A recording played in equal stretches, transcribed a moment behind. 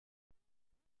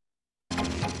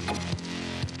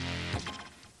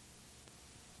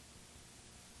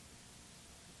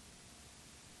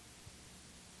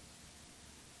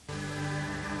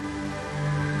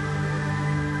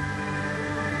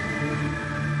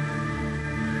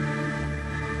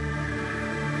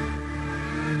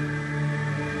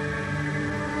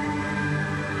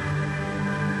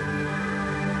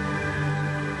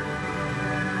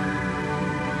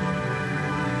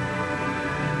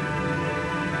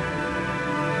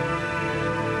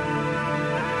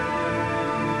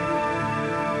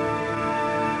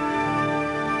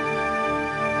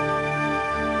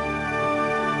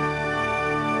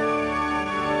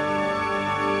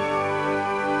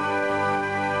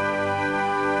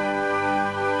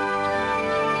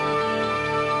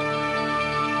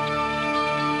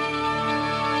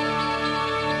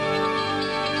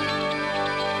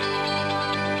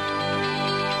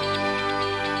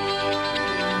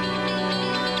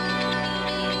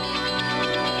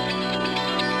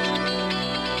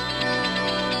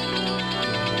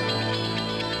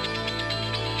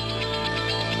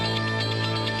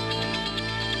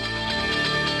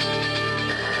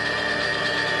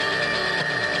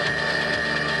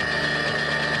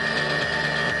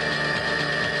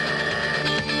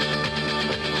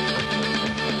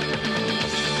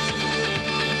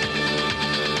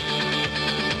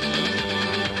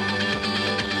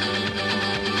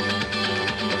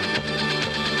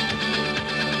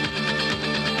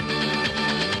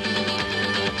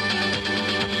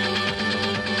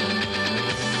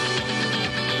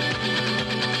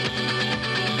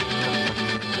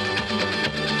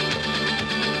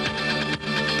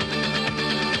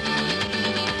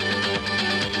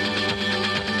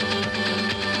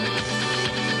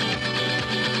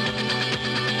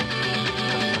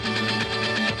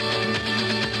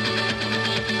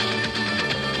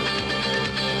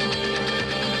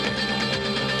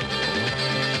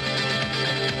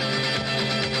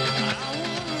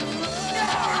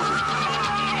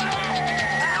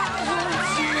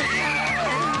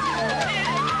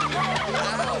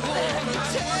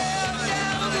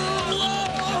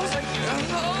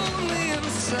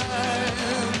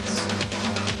sides.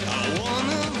 I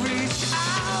wanna reach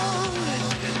out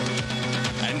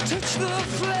and touch the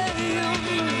flame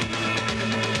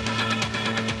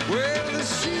where the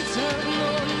streets have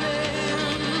no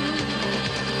name.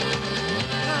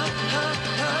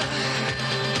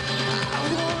 I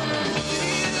wanna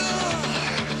feel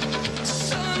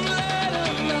sunlight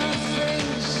on my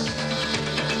face.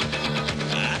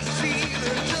 I see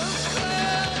the dust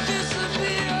cloud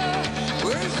disappear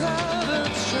without a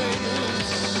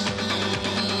trace.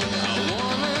 I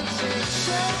wanna take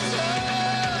shelter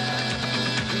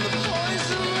in the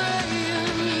poison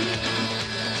rain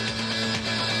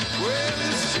where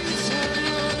the streets have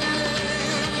no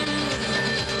name.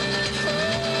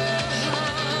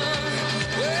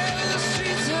 Where the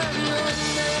streets have no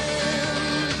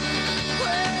name.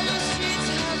 Where the streets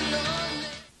have no name.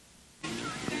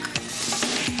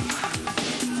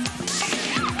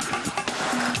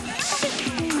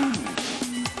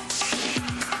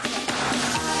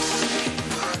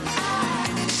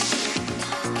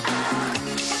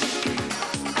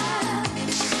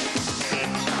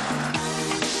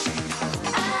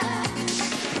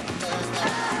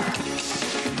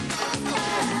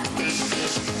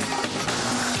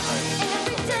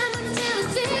 Every time I tell a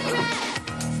secret,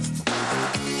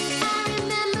 I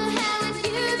remember how it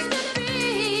used to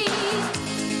be,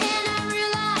 and I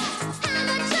realize how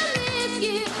much I miss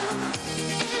you,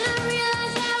 and I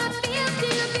realize how it feels to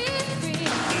be free.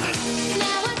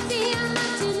 Now I see how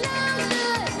much you know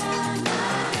good,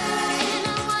 and I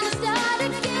wanna start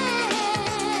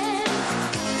again.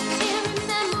 Can't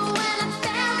remember when I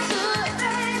felt good.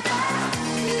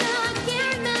 No, I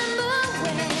can't remember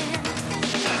when.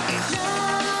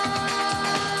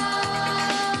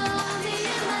 Only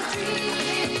in my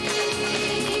dreams,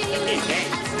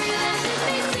 as real as it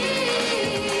may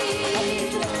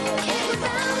seem, it was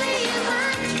only in my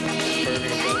dreams.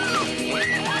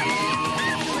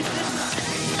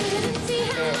 Couldn't see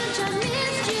how much I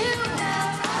missed you.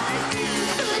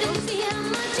 Couldn't see how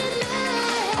much it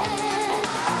meant.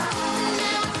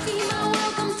 Now I see my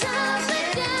world come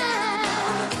tumbling down.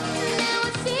 Now I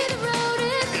see the road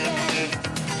is bad.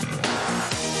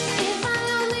 If I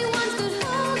only once could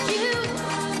hold you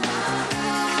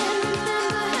and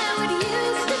remember how it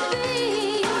used to be,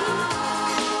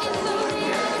 it's only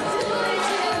up to you.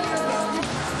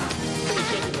 I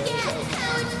forget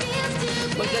how it feels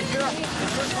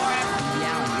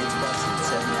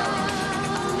to be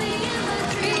only in my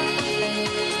dreams,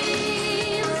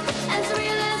 as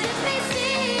real as it may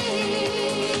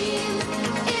seem.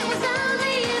 It was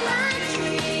only in my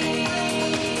dreams.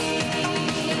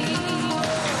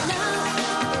 No,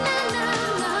 no, no,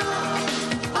 no,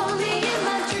 only in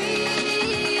my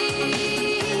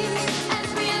dreams, as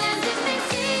real as it may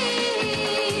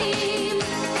seem.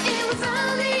 It was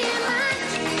only in my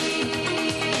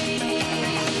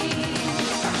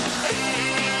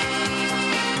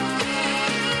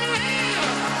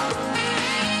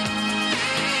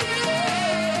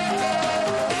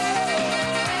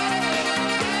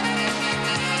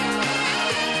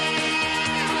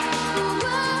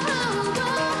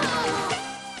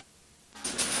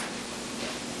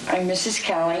I'm Mrs.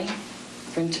 Kelly,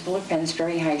 principal of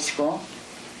Pennsbury High School,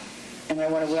 and I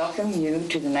want to welcome you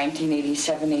to the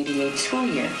 1987-88 school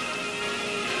year.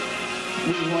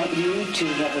 We want you to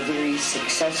have a very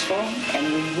successful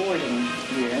and rewarding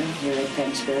year here at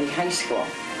Pennsbury High School.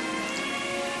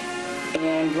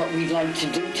 And what we'd like to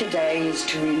do today is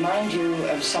to remind you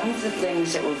of some of the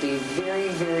things that will be very,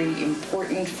 very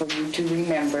important for you to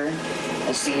remember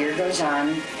as the year goes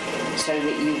on, so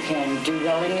that you can do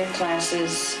well in your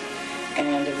classes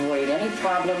and avoid any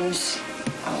problems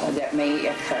that may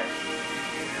occur.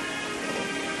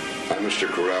 I'm Mr.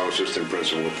 Corral, Assistant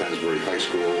Principal of Pennsbury High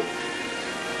School.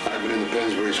 I've been in the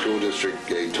Pennsbury School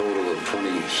District a total of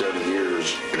 27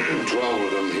 years, 12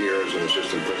 of them here as an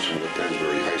Assistant Principal at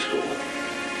Pennsbury High School.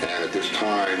 And at this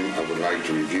time, I would like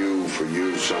to review for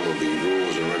you some of the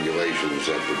rules and regulations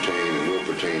that pertain and will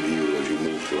pertain to you as you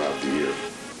move throughout the year.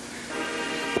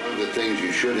 One of the things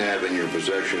you should have in your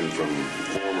possession from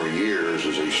former years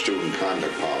is a student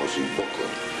conduct policy booklet.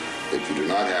 If you do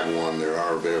not have one, they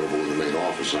are available in the main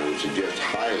office. I would suggest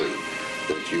highly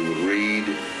that you would read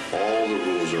all the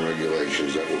rules and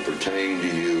regulations that will pertain to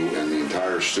you and the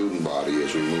entire student body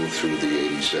as we move through the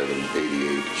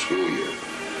 87-88 school year.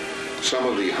 Some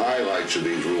of the highlights of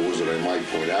these rules that I might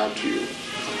point out to you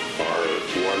are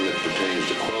one that pertains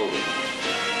to clothing.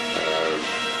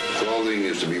 Clothing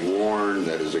is to be worn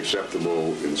that is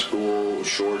acceptable in school.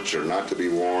 Shorts are not to be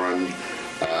worn.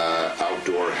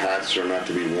 Outdoor hats are not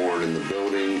to be worn in the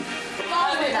building. We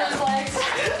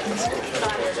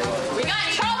got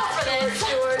in trouble for this.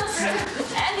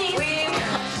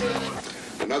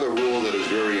 rule that is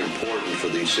very important for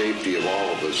the safety of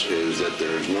all of us is that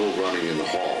there is no running in the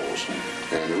halls.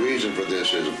 And the reason for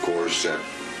this is, of course, that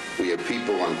we have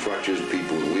people on crutches,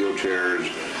 people in wheelchairs,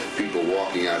 people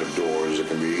walking out of doors that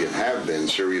can be and have been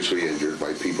seriously injured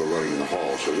by people running in the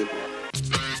hall. So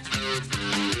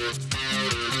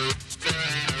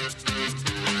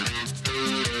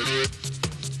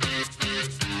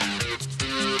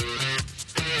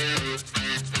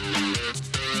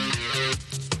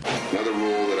another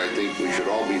rule that I think we should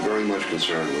all be very much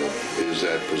concerned with is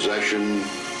that possession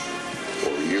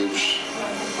or use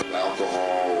of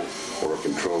alcohol or a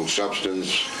controlled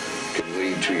substance can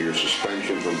lead to your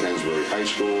suspension from Pennsbury High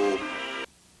School.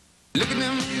 Look at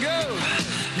them go,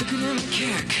 look at them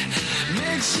kick.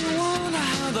 Makes you wonder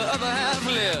how the other half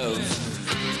live.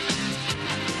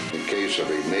 In case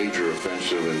of a major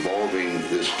offensive involving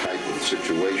this type of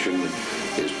situation,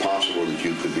 it's possible that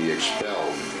you could be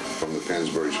expelled from the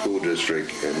Pennsbury School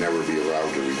District and never be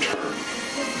allowed to return.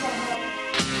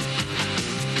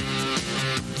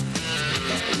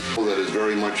 That is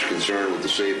very much concerned with the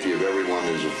safety of everyone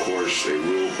is, of course, a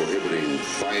rule prohibiting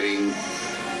fighting.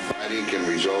 Fighting can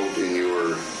result in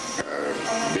your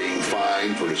being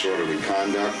fined for disorderly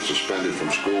conduct, suspended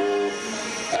from school,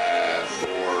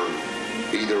 or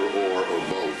either or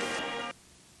both.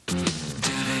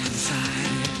 Devil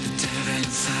inside,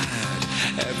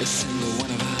 every single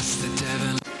one of us, the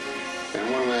devil. And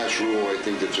one last rule I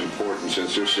think that's important,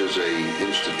 since this is an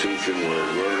institution where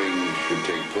learning should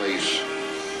take place.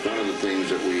 One of the things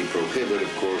that we prohibit,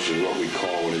 of course, is what we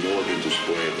call an inordinate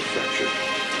display of affection.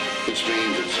 This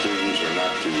means that students are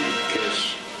not to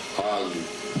kiss, hug,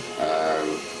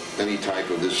 any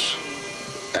type of this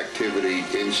activity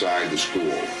inside the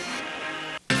school.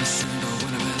 Every single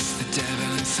one of us, the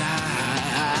devil inside.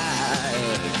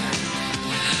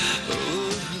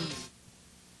 Ooh.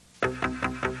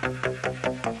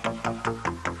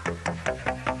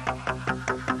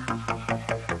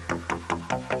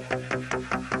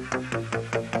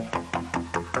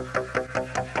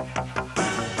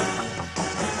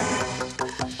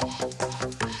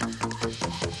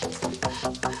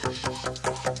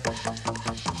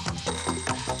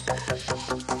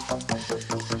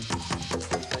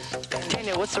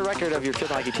 What's the record of your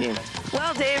field hockey team?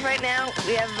 Well, Dave, right now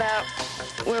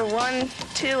we're 1,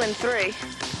 2, and 3.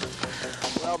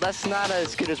 Well, that's not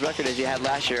as good a record as you had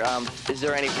last year. Is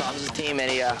there any problems with the team?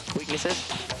 Any weaknesses?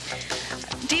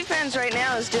 Defense right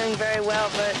now is doing very well,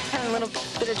 but having a little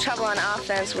bit of trouble on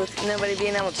offense with nobody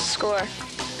being able to score.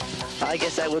 I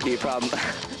guess that would be a problem.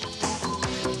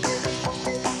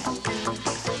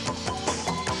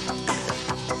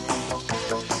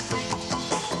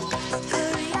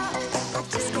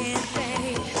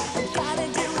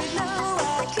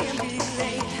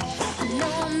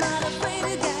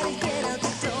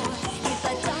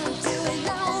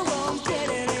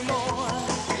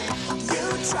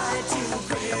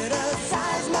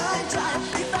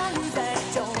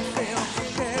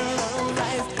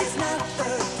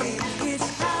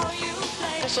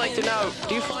 I'd like to know,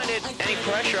 do you find it any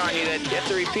pressure on you that you have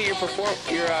to repeat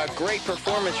your great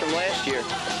performance from last year?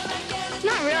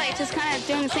 Not really, just kind of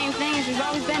doing the same thing as we've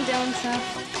always been doing, so.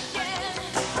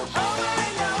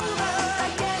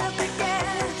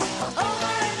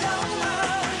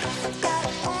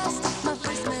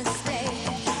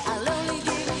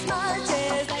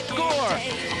 Score!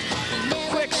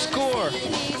 Quick score!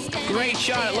 Great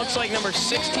shot. It looks like number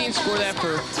 16 scored that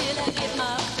for...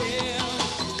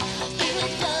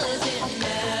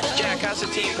 How's the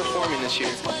team performing this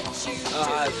year?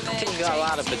 The team's got a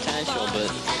lot of potential,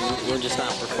 but we're just not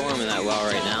performing that well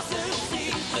right now.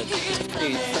 It's a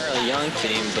fairly young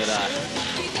team, but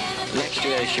next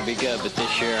year they should be good. But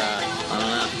this year, I don't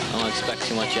know. I don't expect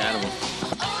too much out of them.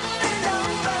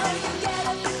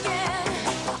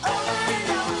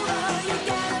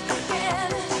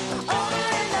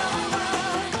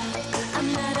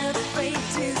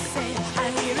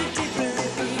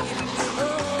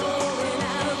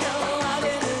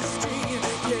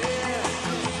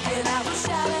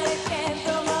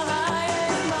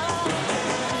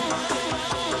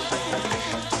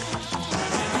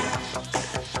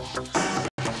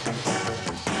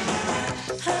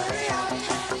 Hurry up,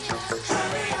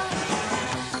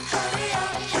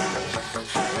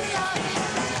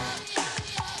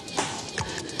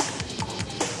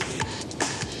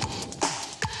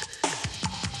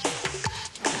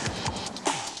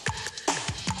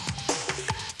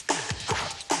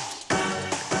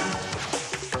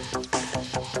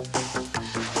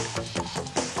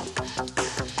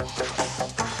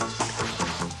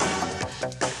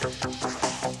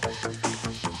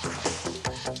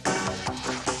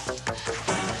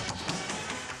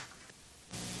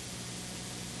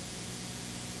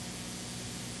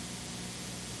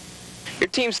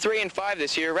 team's 3-5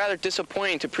 this year, rather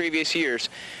disappointing to previous years.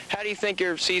 How do you think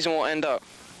your season will end up?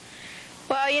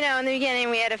 Well, you know, in the beginning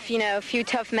we had a few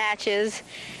tough matches,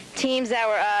 teams that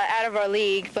were out of our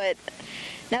league, but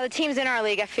now the teams in our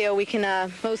league, I feel we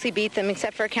can mostly beat them,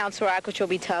 except for Council Rock, which will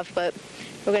be tough, but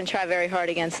we're going to try very hard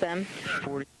against them.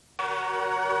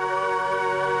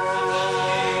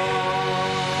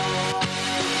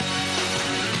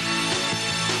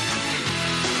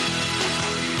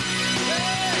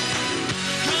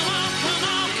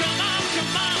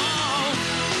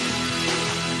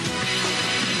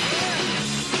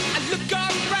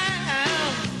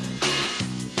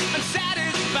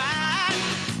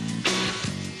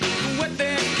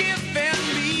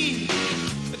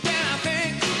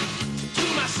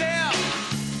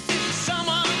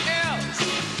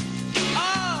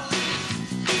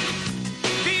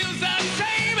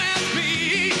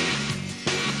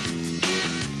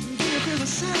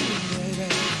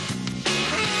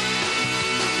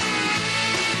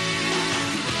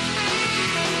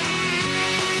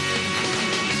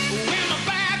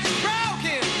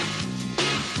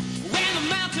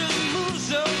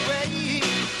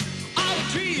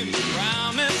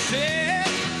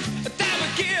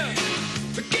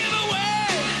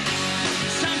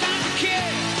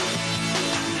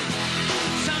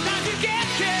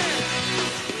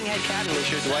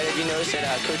 Dwight, have you noticed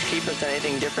that Coach Kiefer's done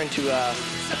anything different to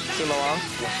help the team along?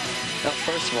 Well,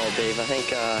 first of all, Dave, I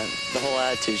think the whole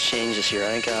attitude's changed this year.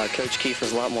 I think Coach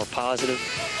Kiefer's a lot more positive.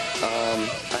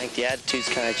 I think the attitude's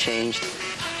kind of changed.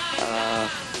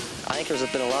 I think there's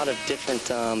been a lot of different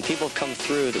people have come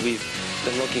through that we've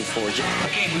been looking for.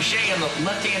 Okay, Boucher on the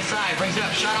left-hand side brings it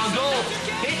up, shot on goal.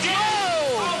 It's it!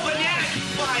 Oh, banana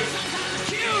fly.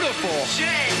 Beautiful.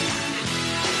 Boucher.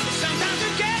 Sometimes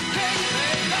you get paid.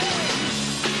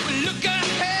 Look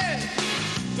ahead,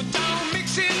 but don't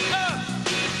mix it up.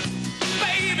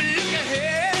 Baby, look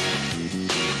ahead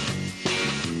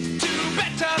to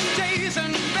better days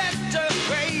and better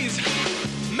ways.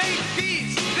 Make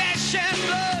peace, flesh and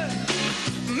blood.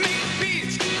 Make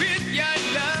peace with your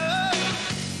love.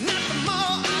 Nothing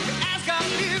more I can ask of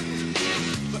you,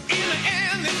 but in the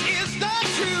end, this is the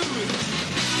truth.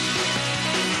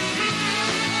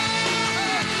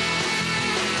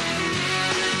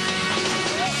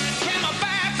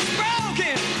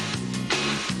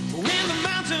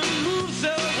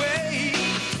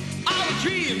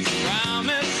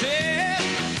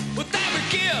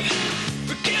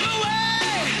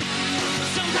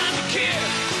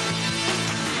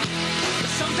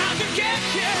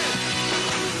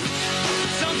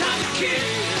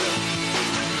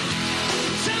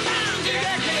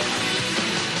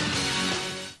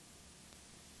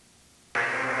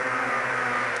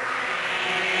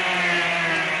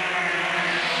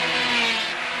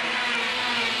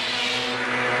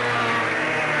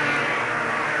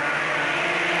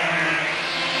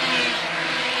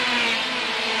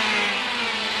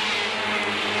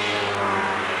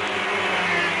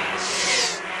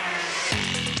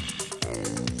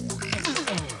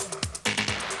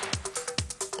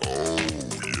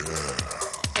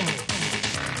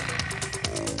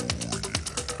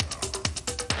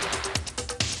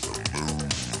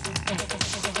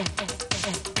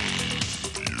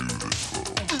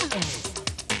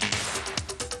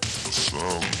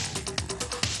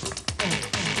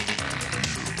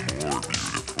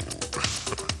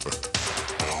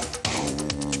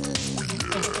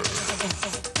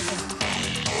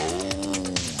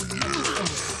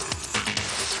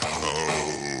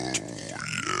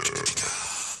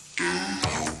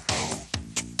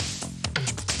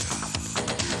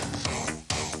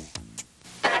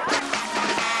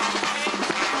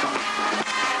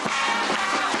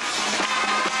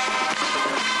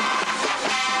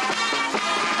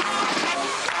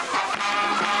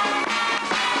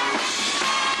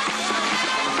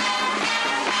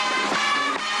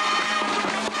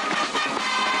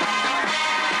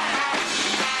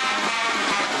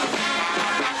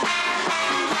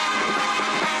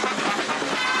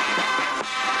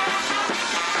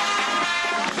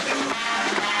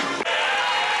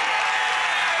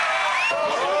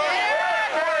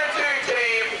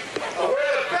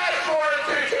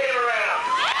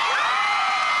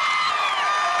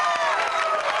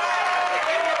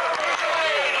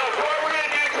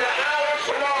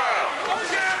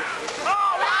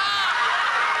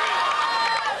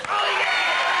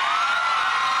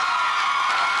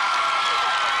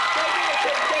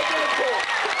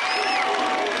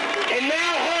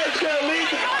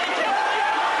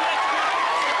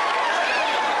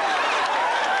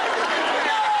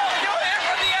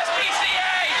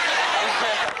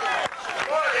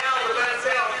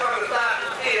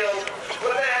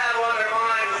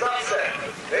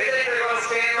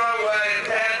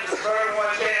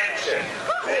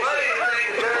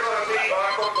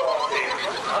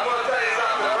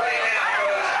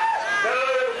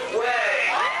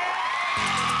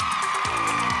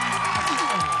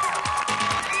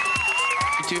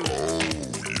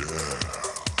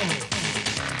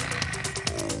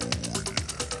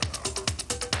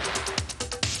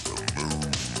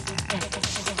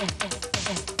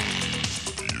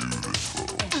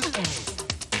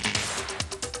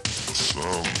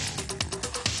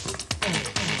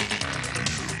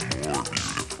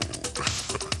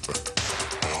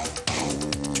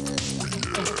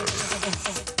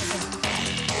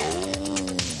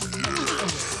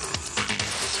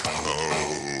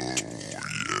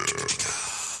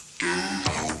 Here,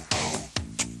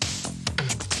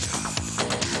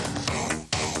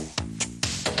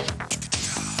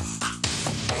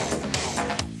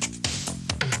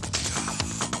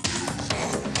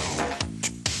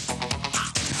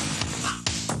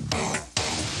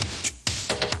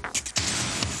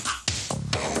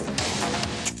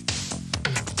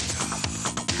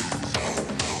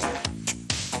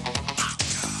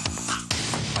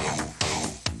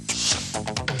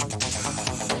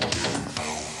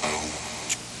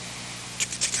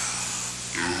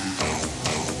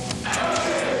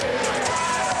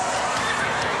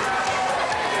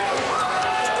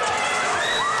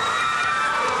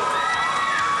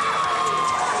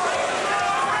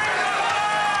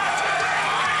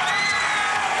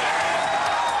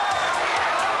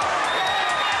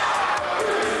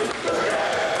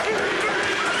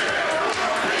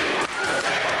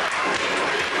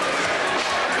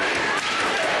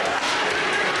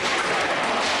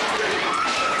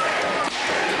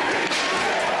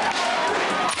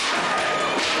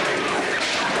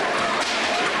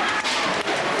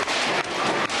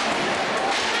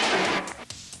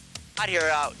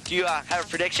 do you have a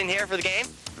prediction here for the game?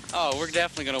 Oh, we're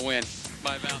definitely going to win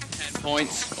by about 10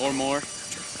 points or more.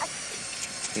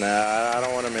 Nah, I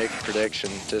don't want to make a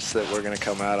prediction, just that we're going to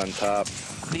come out on top.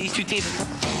 These two teams.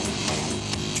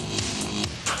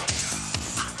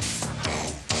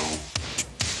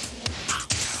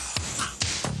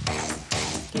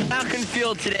 Falcon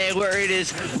Field today, where it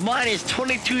is minus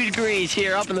 22 degrees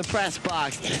here up in the press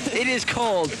box. It is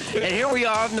cold, and here we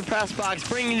are up in the press box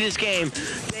bringing you this game.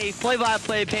 A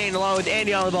play-by-play pain along with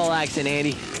Andy on the ball accent.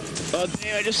 Andy. Well,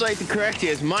 Dave, I'd just like to correct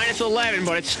you. It's minus 11,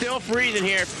 but it's still freezing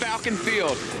here at Falcon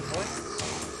Field.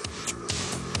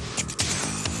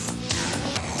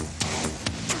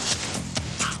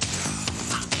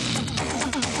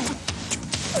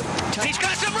 He's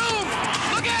got some room.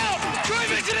 Look out. Troy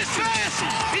Vincent is fast.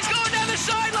 He's going down the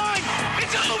sideline.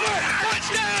 It's over.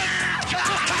 Touchdown.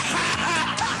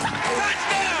 Touchdown.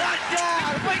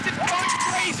 Touchdown. The place is going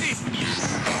crazy.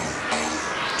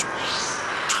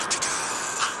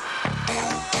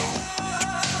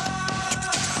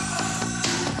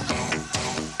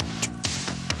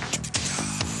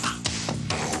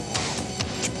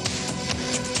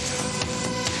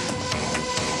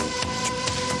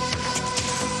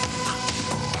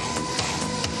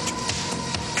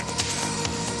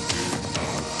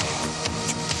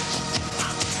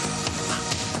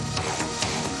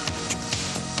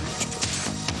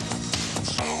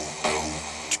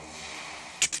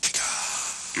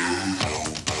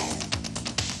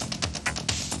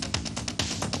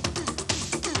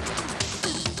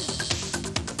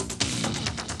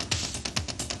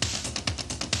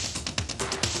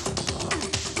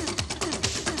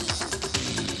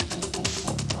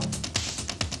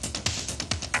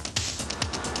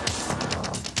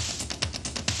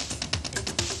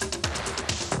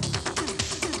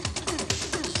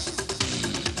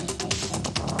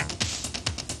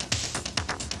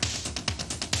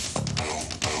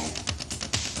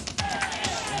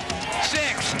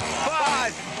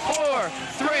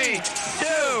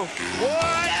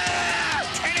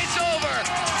 And it's over.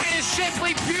 It is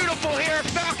simply beautiful here at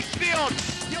Falcon Field.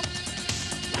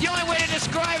 The only way to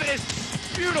describe it is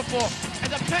beautiful.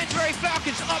 And the Pennsbury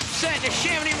Falcons upset the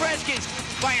Chamonix Redskins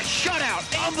by a shutout,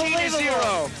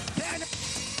 18-0.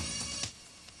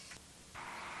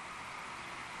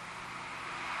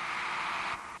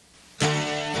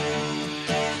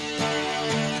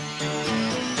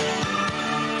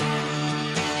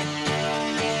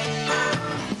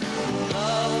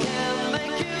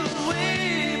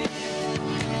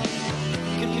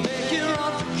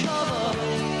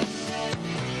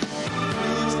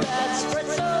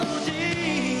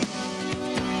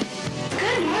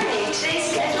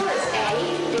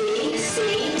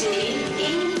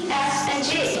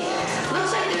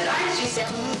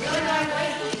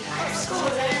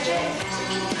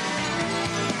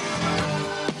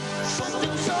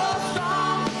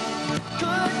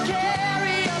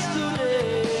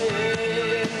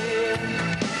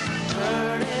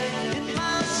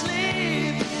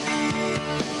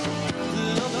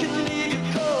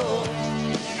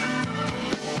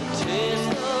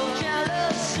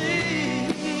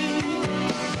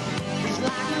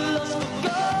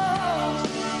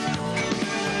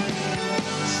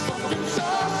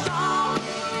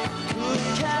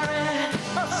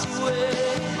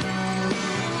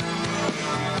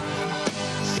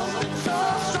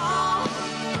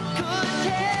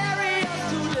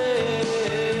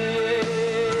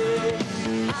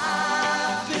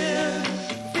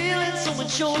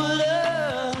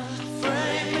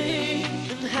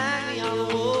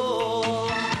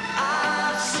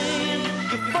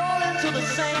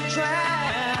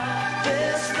 drown.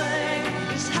 This thing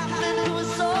is happening to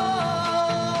us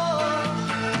all.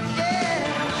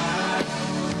 Yeah.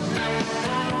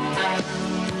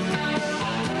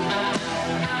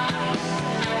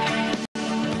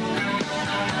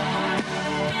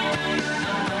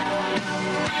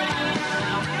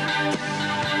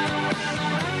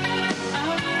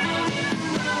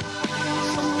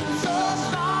 Something so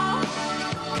strong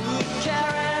could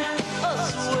carry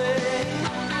us away.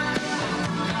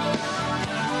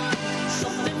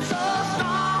 Something so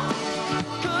strong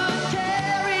could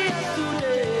carry us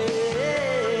today.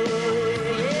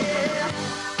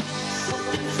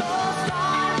 Something so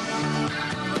strong,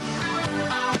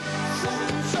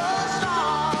 something so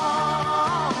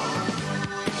strong,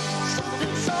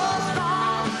 something so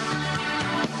strong,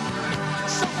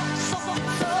 something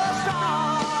so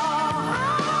strong.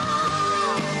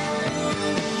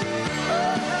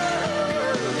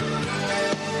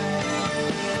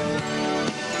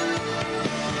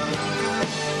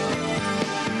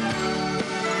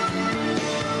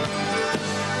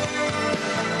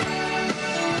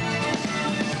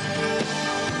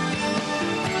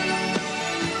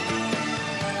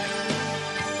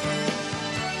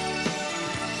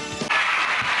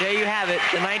 There you have it,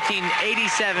 the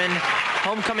 1987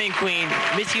 homecoming queen,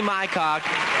 Missy Mycock,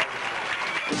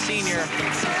 senior.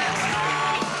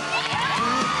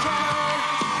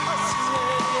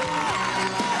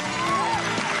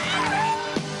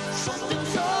 Something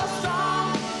so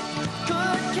strong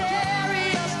could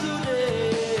carry us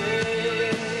today.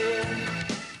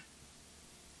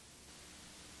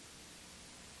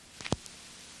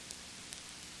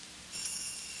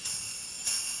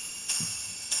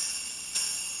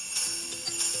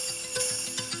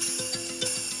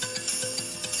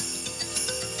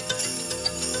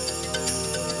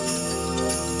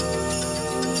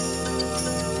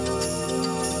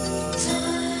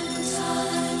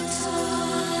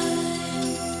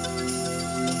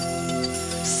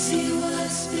 See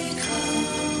what's become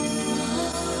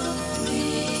of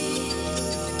me.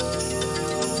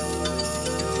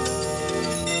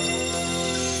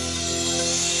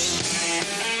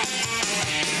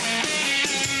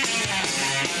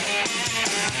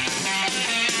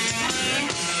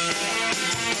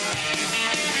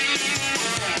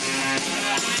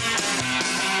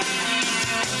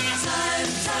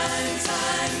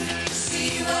 Time,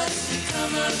 see what's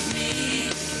become of me.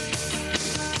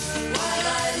 While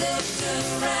I looked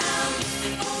around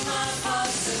for my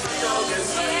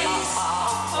possibilities, it was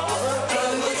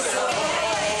so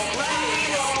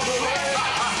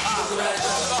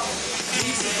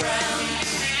leaves are brown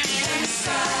and the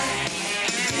sky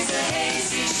is a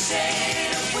hazy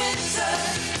shade of winter.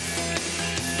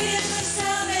 In the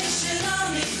Salvation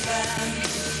Army band,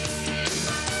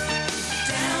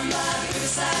 down by the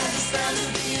riverside, there's bound to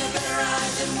be a better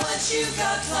ride than what you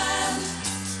got planned.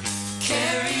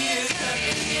 Carry your cup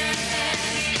in your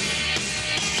hand.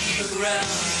 Look around,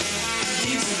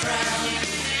 leaves are brown,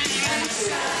 and the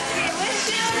sky is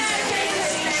a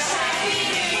hazy Happy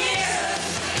New Year.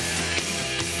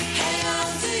 Hang on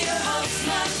to your hopes,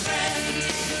 my friend.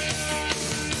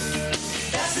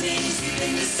 That's an easy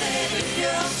thing to say, but if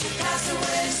your hopes should pass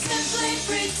away, simply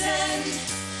pretend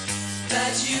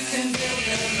that you can build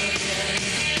them again.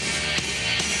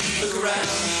 Look around,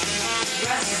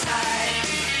 grass is high,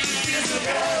 fields are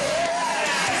brown.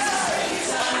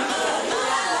 It's the time of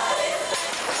my life.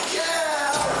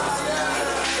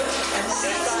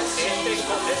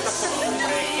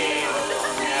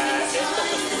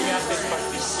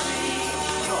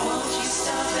 Won't you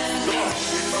stop and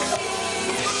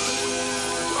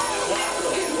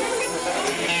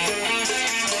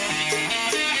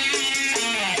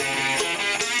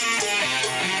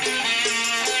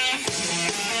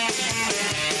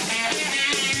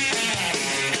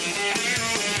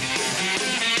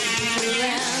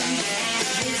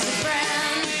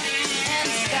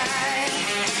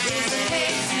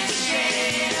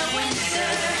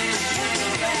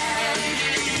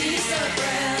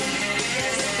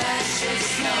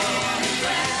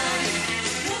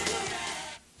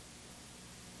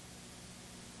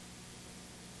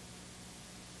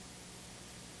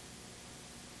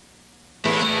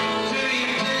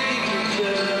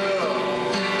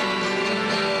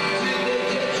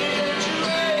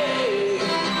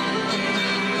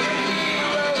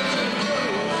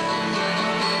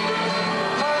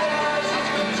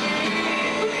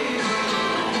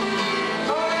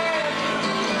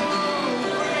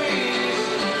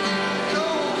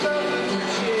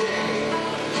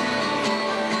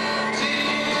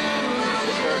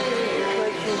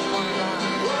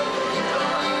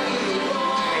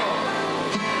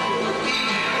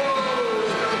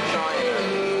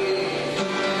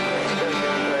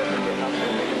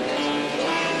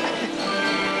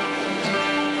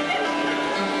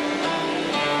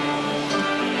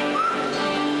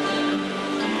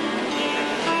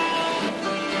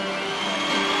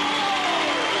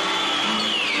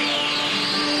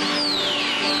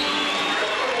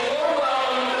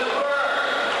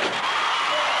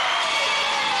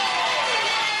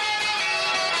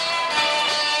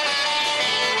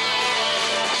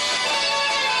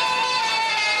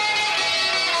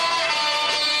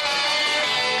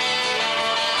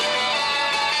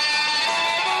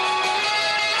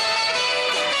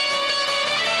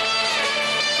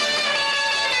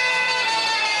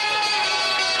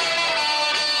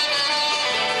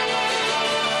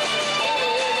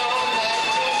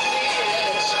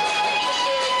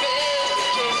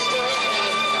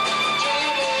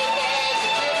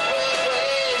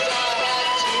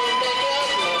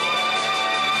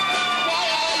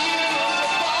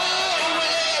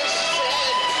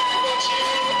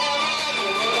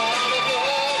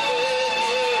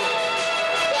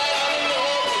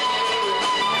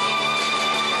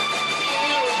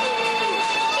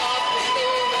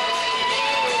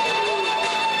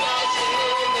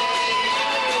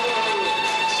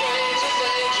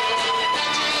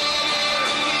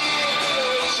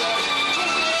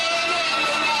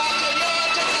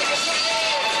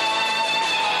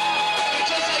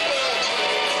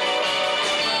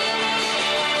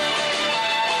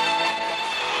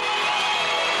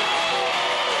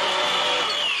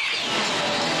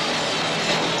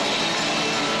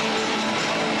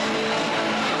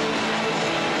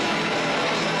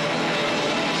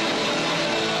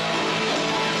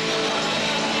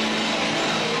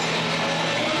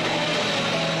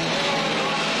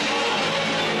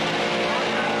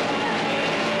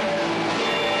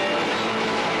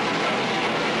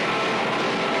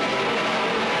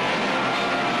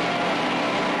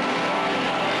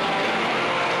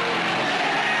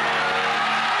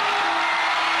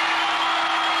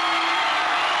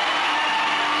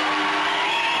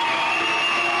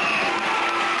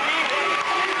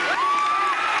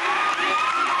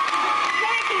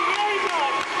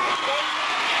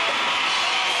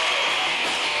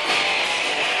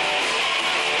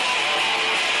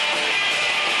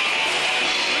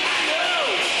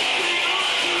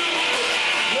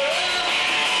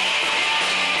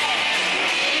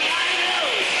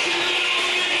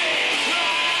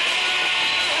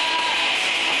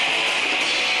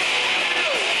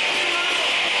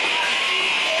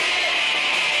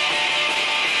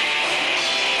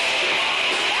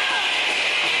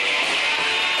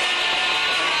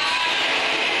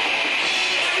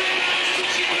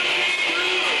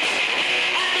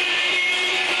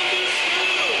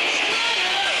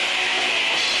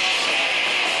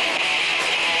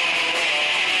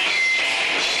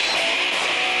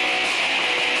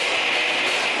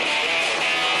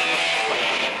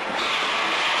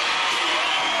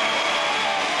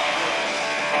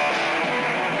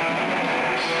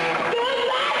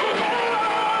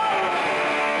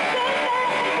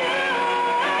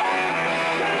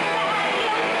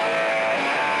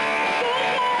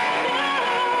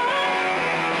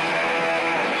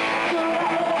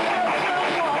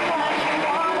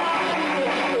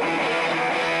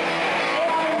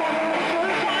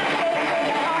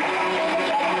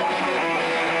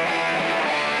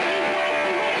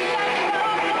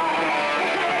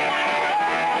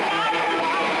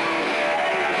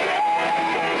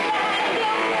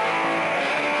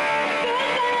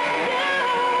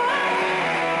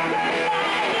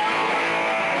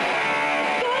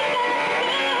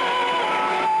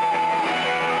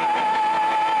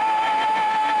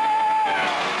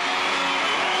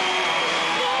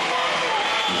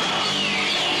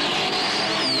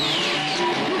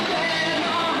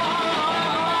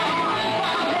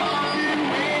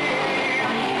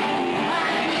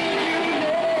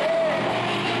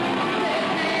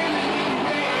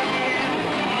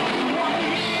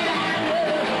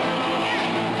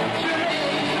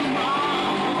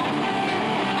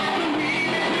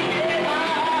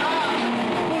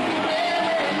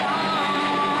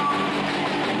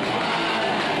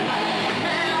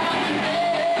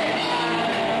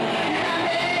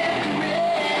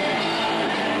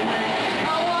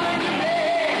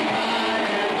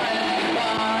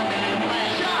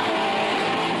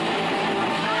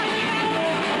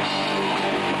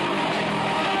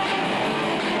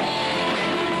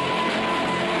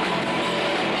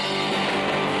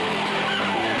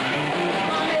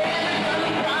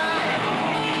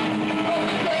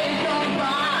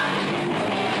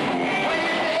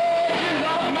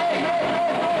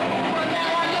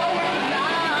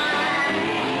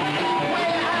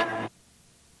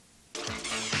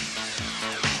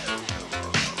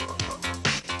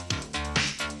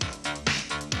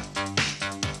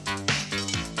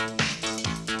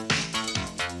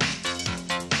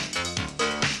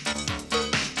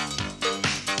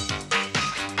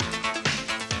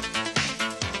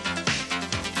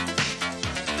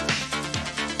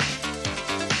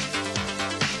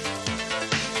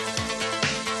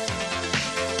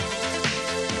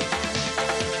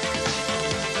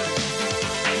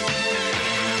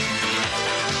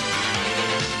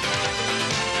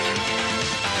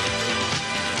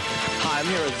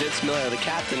Vince Miller, the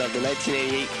captain of the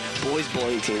 1988 boys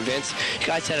bowling team. Vince, you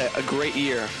guys had a great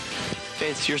year.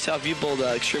 Vince, yourself, you bowled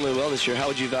extremely well this year. How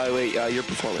would you evaluate your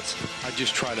performance? I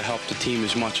just try to help the team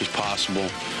as much as possible.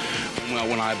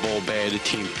 When I bowl bad, the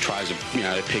team tries to,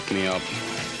 to pick me up.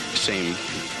 Same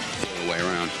the other way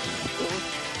around.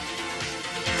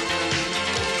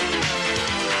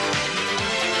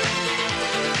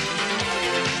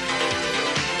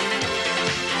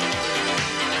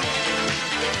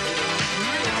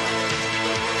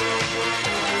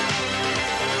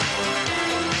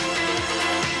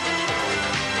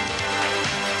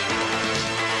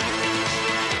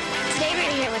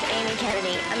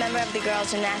 A member of the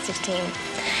girls' gymnastics team.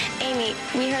 Amy,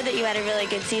 we heard that you had a really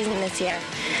good season this year.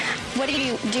 What do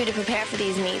you do to prepare for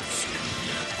these meets?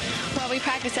 Well, we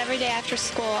practice every day after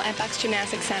school at Buck's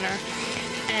Gymnastics Center,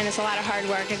 and it's a lot of hard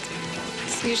work.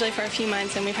 It's usually for a few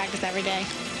months, and we practice every day.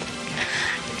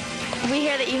 We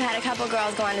hear that you had a couple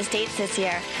girls go on to states this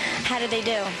year. How did they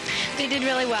do? They did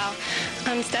really well.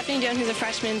 Stephanie Jones, who's a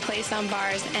freshman, placed on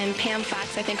bars, and Pam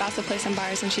Fox, I think, also placed on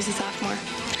bars, and she's a sophomore.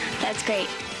 That's great.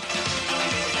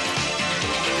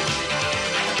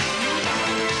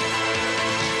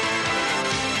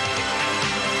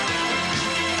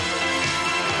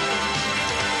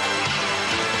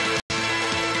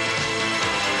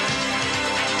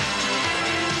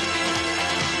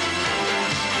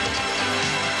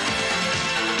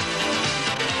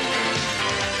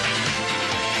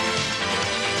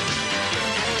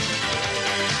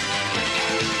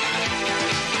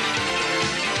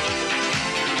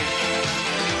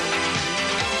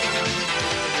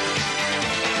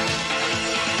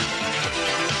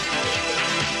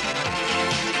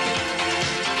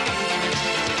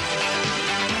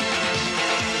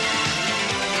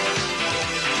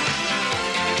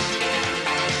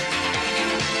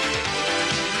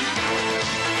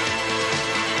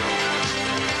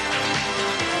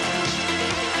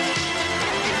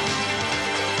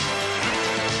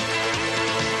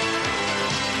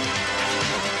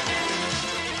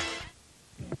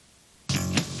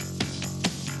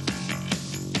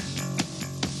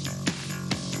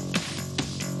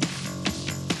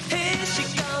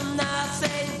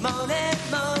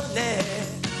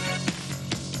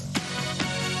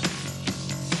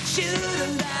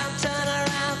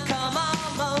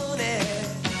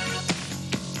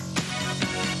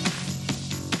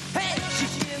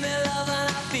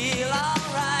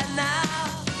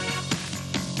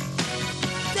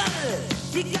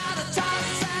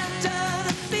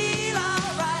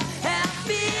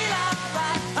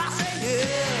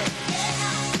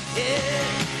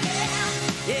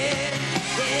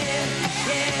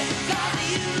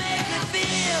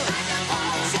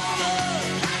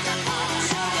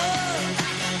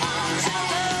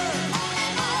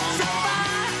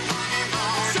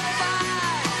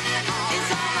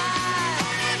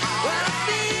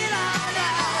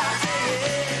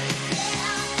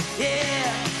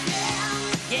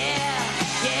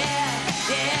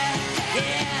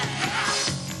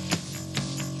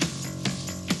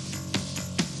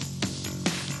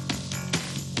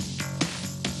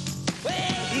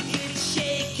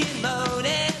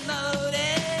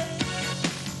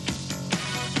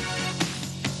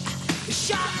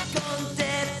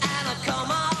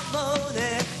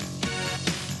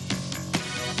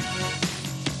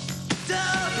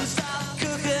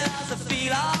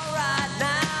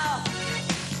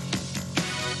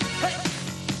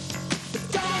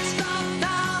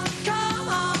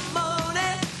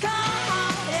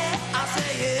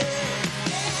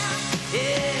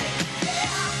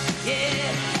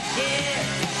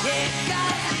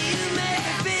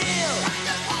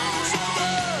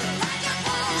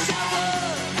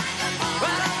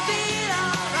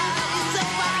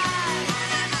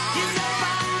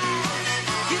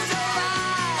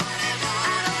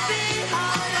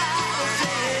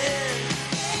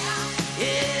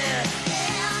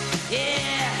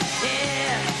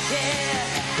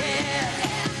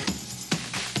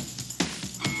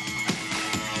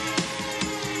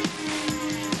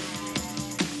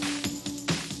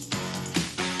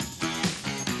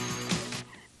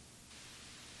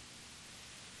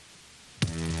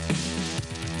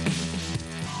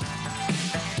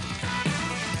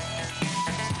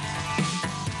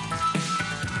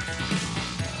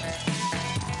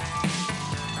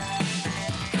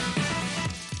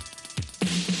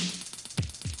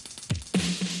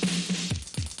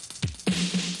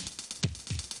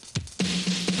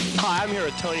 Hi, I'm here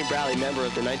with Tony Bradley, member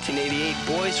of the 1988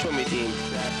 boys swimming team.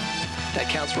 That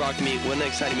Counts Rock meet. What an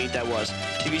exciting meet that was.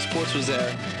 TV Sports was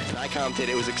there, and I commented.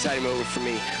 It was an exciting moment for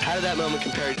me. How did that moment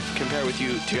compare with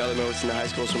you to other moments in the high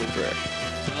school swimming career?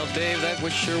 Well, Dave, that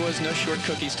sure was no short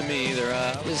cookies to me either.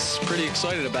 I was pretty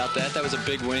excited about that. That was a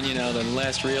big win, you know, the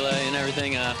last relay and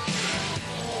everything. Well,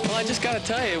 I just got to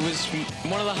tell you, it was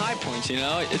one of the high points, you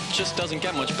know. It just doesn't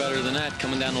get much better than that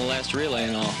coming down the last relay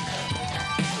and all.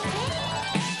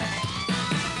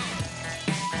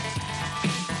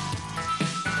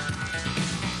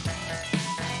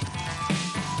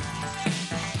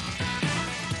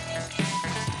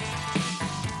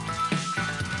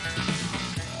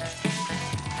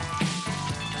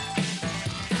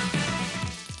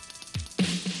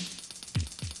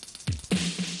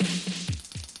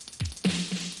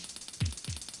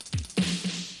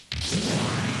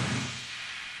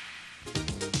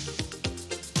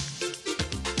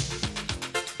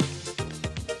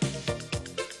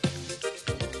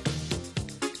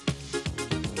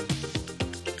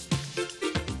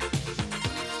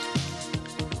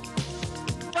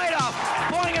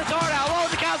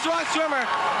 Swimmer.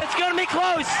 It's going to be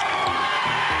close.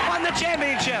 Won the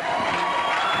championship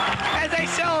as they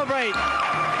celebrate.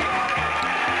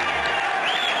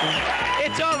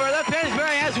 It's over. The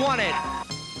Pennsbury has won it.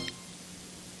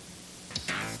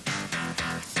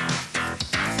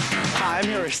 Hi, I'm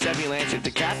here with Stephanie Lancet,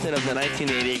 the captain of the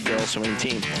 1988 girls swimming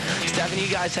team. Stephanie, you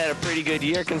guys had a pretty good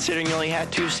year considering you only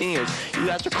had 2 seniors. You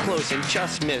guys were close and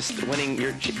just missed winning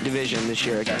your division this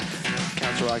year against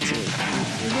Council Rock team.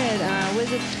 We did.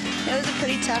 It was a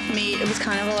pretty tough meet. It was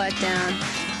kind of a letdown,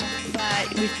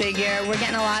 but we figure we're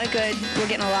getting a lot of good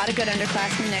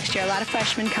underclassmen next year. A lot of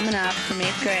freshmen coming up from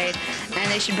 8th grade,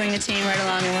 and they should bring the team right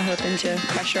along. And we're hoping to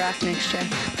crush Rock next year.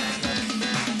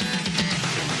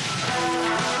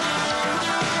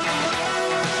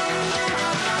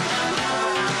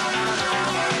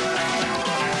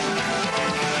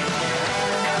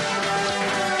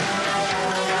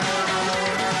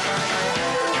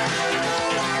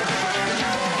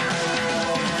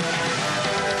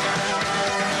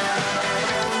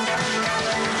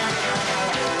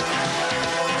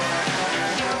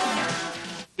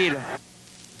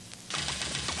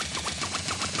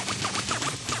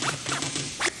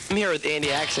 I'm here with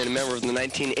Andy Axon, a member of the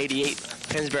 1988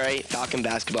 Pennsbury Falcon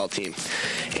basketball team.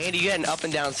 Andy, you had an up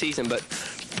and down season, but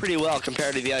pretty well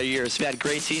compared to the other years. You've had a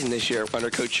great season this year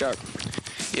under Coach Sharp.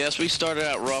 Yes, we started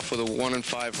out rough with a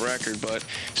 1-5 record, but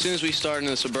as soon as we started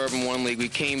in the Suburban 1 League, we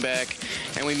came back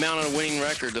and we mounted a winning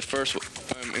record the first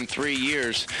in 3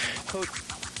 years.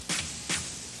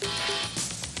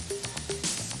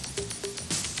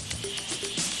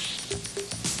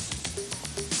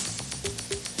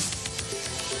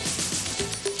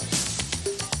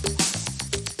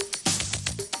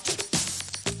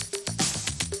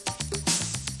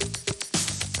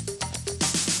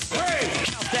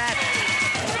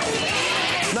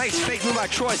 Nice fake move by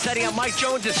Troy, setting up Mike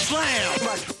Jones to slam.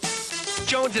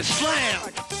 Jones to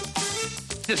slam.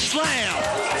 To slam.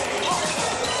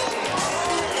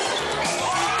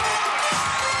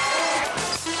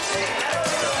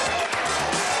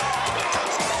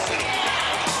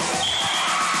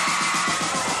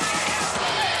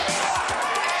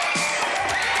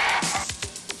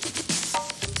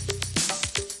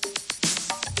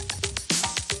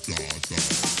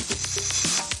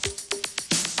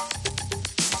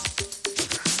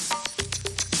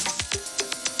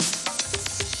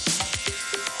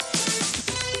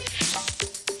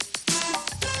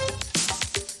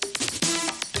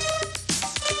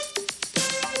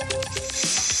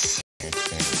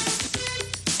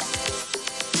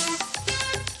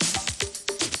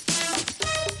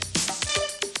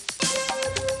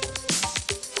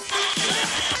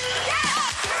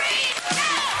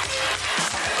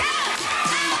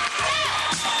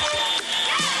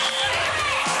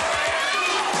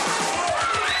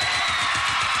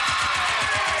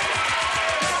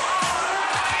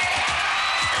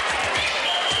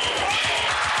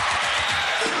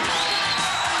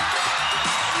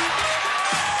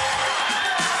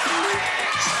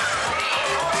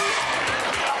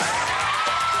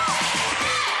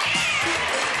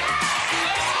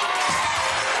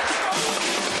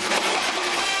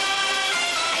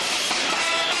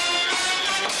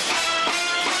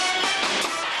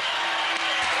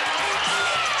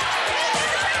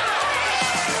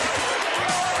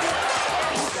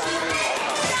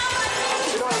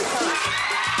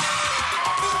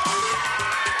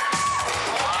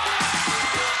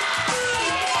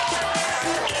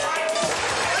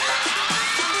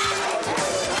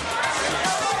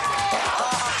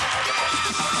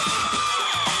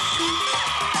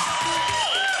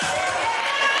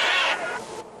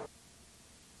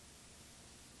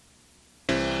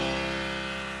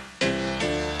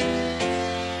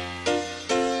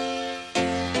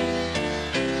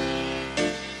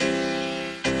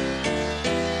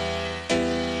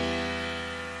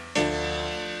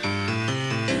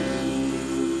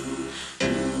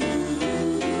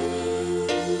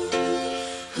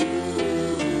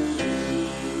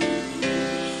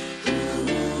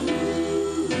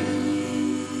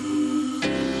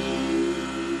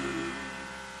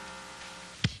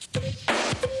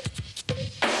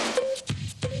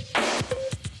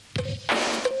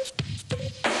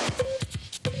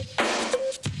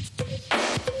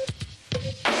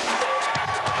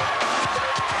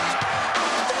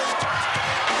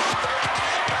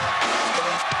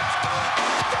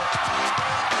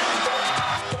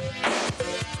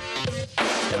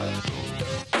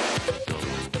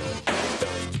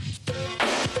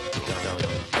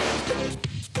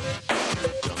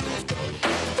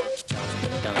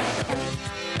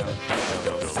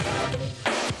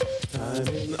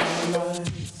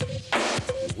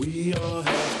 We all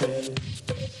have pain,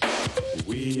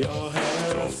 we all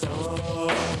have sorrow,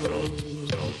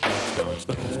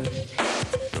 but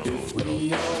if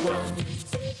we are one,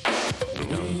 we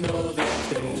know that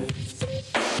there's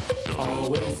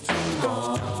always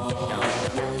tomorrow.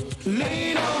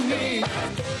 Lean on me,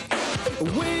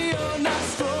 we are not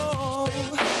strong,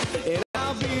 and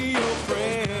I'll be your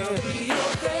friend.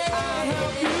 I'll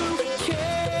help you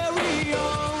carry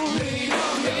on. Lean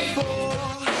on me, for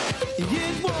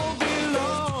it won't be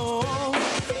long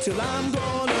till I'm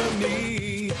gonna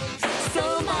need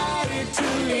somebody to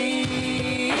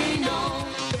lean on.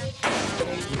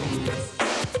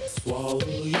 Swallow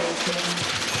your pride.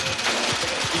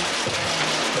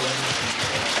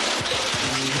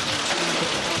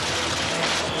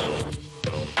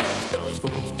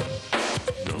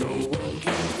 No one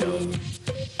can feel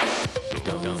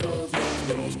those of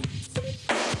your needs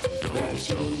that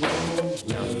you won't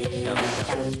let.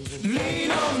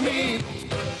 Lean on me,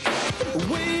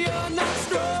 we are not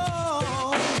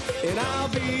strong, and I'll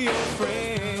be your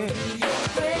friend.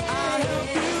 I'll help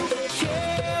you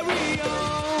carry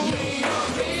on. Lean on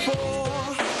me,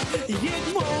 for it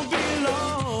won't be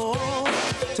long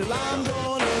till I'm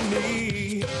gonna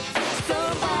need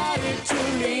somebody to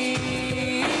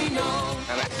lean on.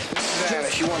 Susanna,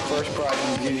 she won first prize in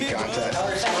the beauty contest.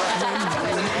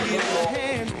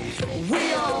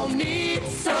 We all need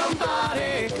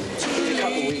somebody to He's a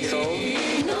couple weeks old.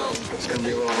 It's going to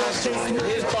be a little rusty on here.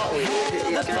 He's butt-week.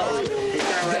 That's butt-week. He's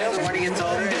going to run out when he gets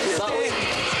older. It's butt-week.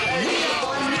 We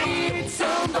all need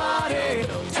somebody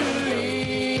to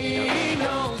lean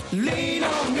on. Lean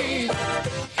on me.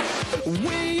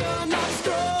 We are not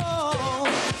strong,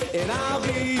 and I'll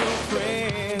be your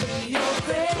friend.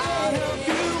 I'll help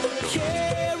you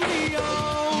carry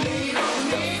on. Lean on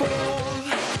me, for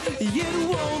it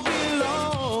won't be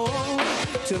long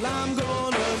till I'm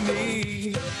gonna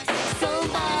need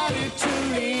somebody to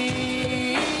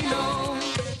lean on.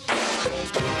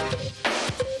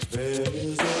 There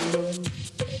is a load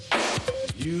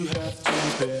you have to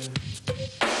bear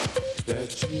that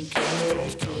you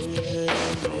can't carry.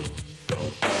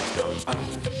 I'm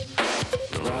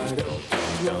right up the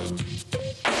road.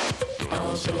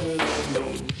 I'll share the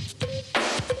load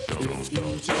if you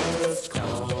just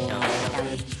call me.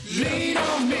 Lean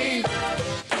on me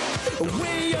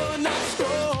when you're not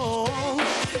strong,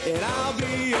 and I'll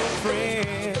be your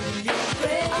friend.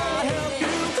 I'll help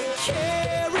you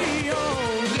carry on.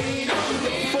 Lean on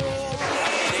me,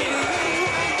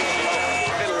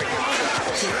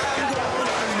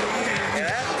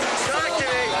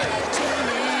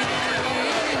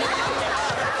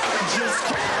 just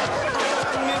call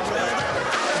me, brother,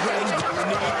 when you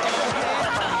need help.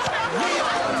 We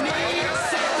all need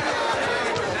somebody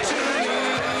to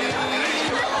lean on.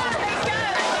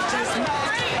 Just that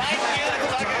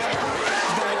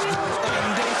you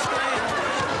understand.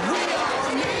 We all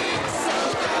need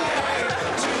somebody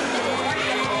to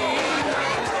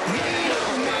lean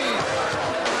on me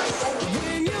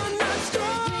when you're not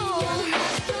strong,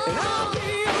 and I'll be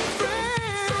your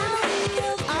friend.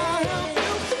 I'll help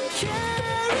you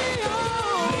carry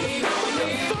on. Lean on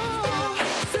me, for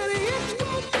said it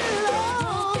won't be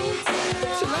long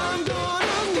till I'm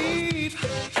gonna need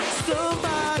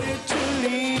somebody to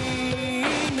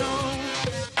lean on.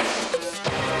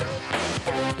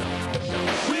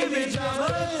 We be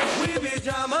jamming, we be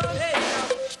jamming,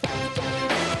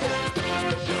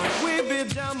 we be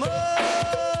jamming,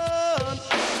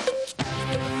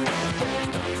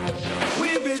 we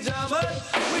be jamming,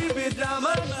 we be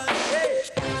jamming, hey.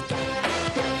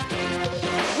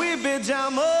 We be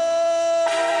jamming.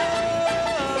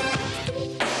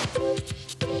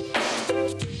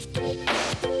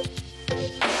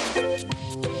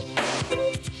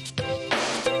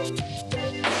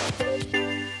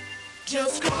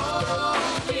 Just call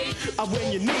me when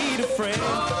you need a friend.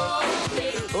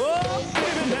 Oh,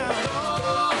 baby, now.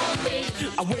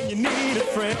 When you need a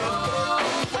friend. Oh,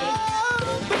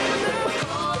 baby,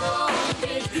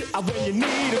 now. When you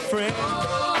need a friend.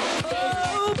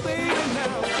 Oh, baby,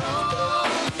 now.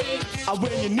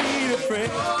 When you need a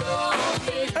friend.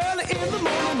 Early in the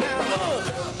morning now.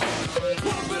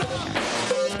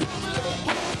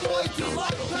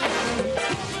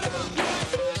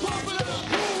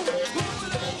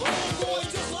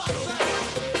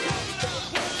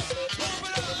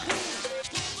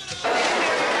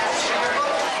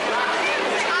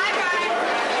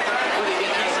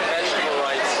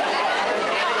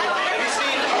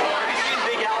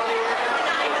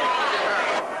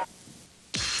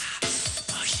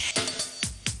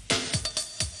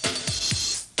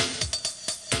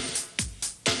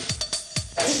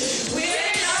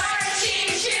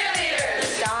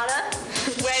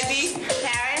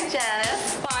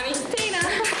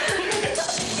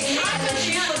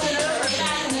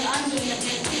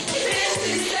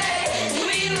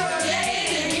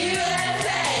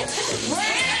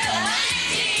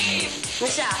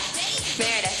 Alicia,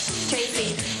 Meredith,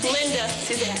 Tracy, Linda,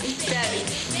 Suzanne,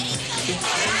 Debbie.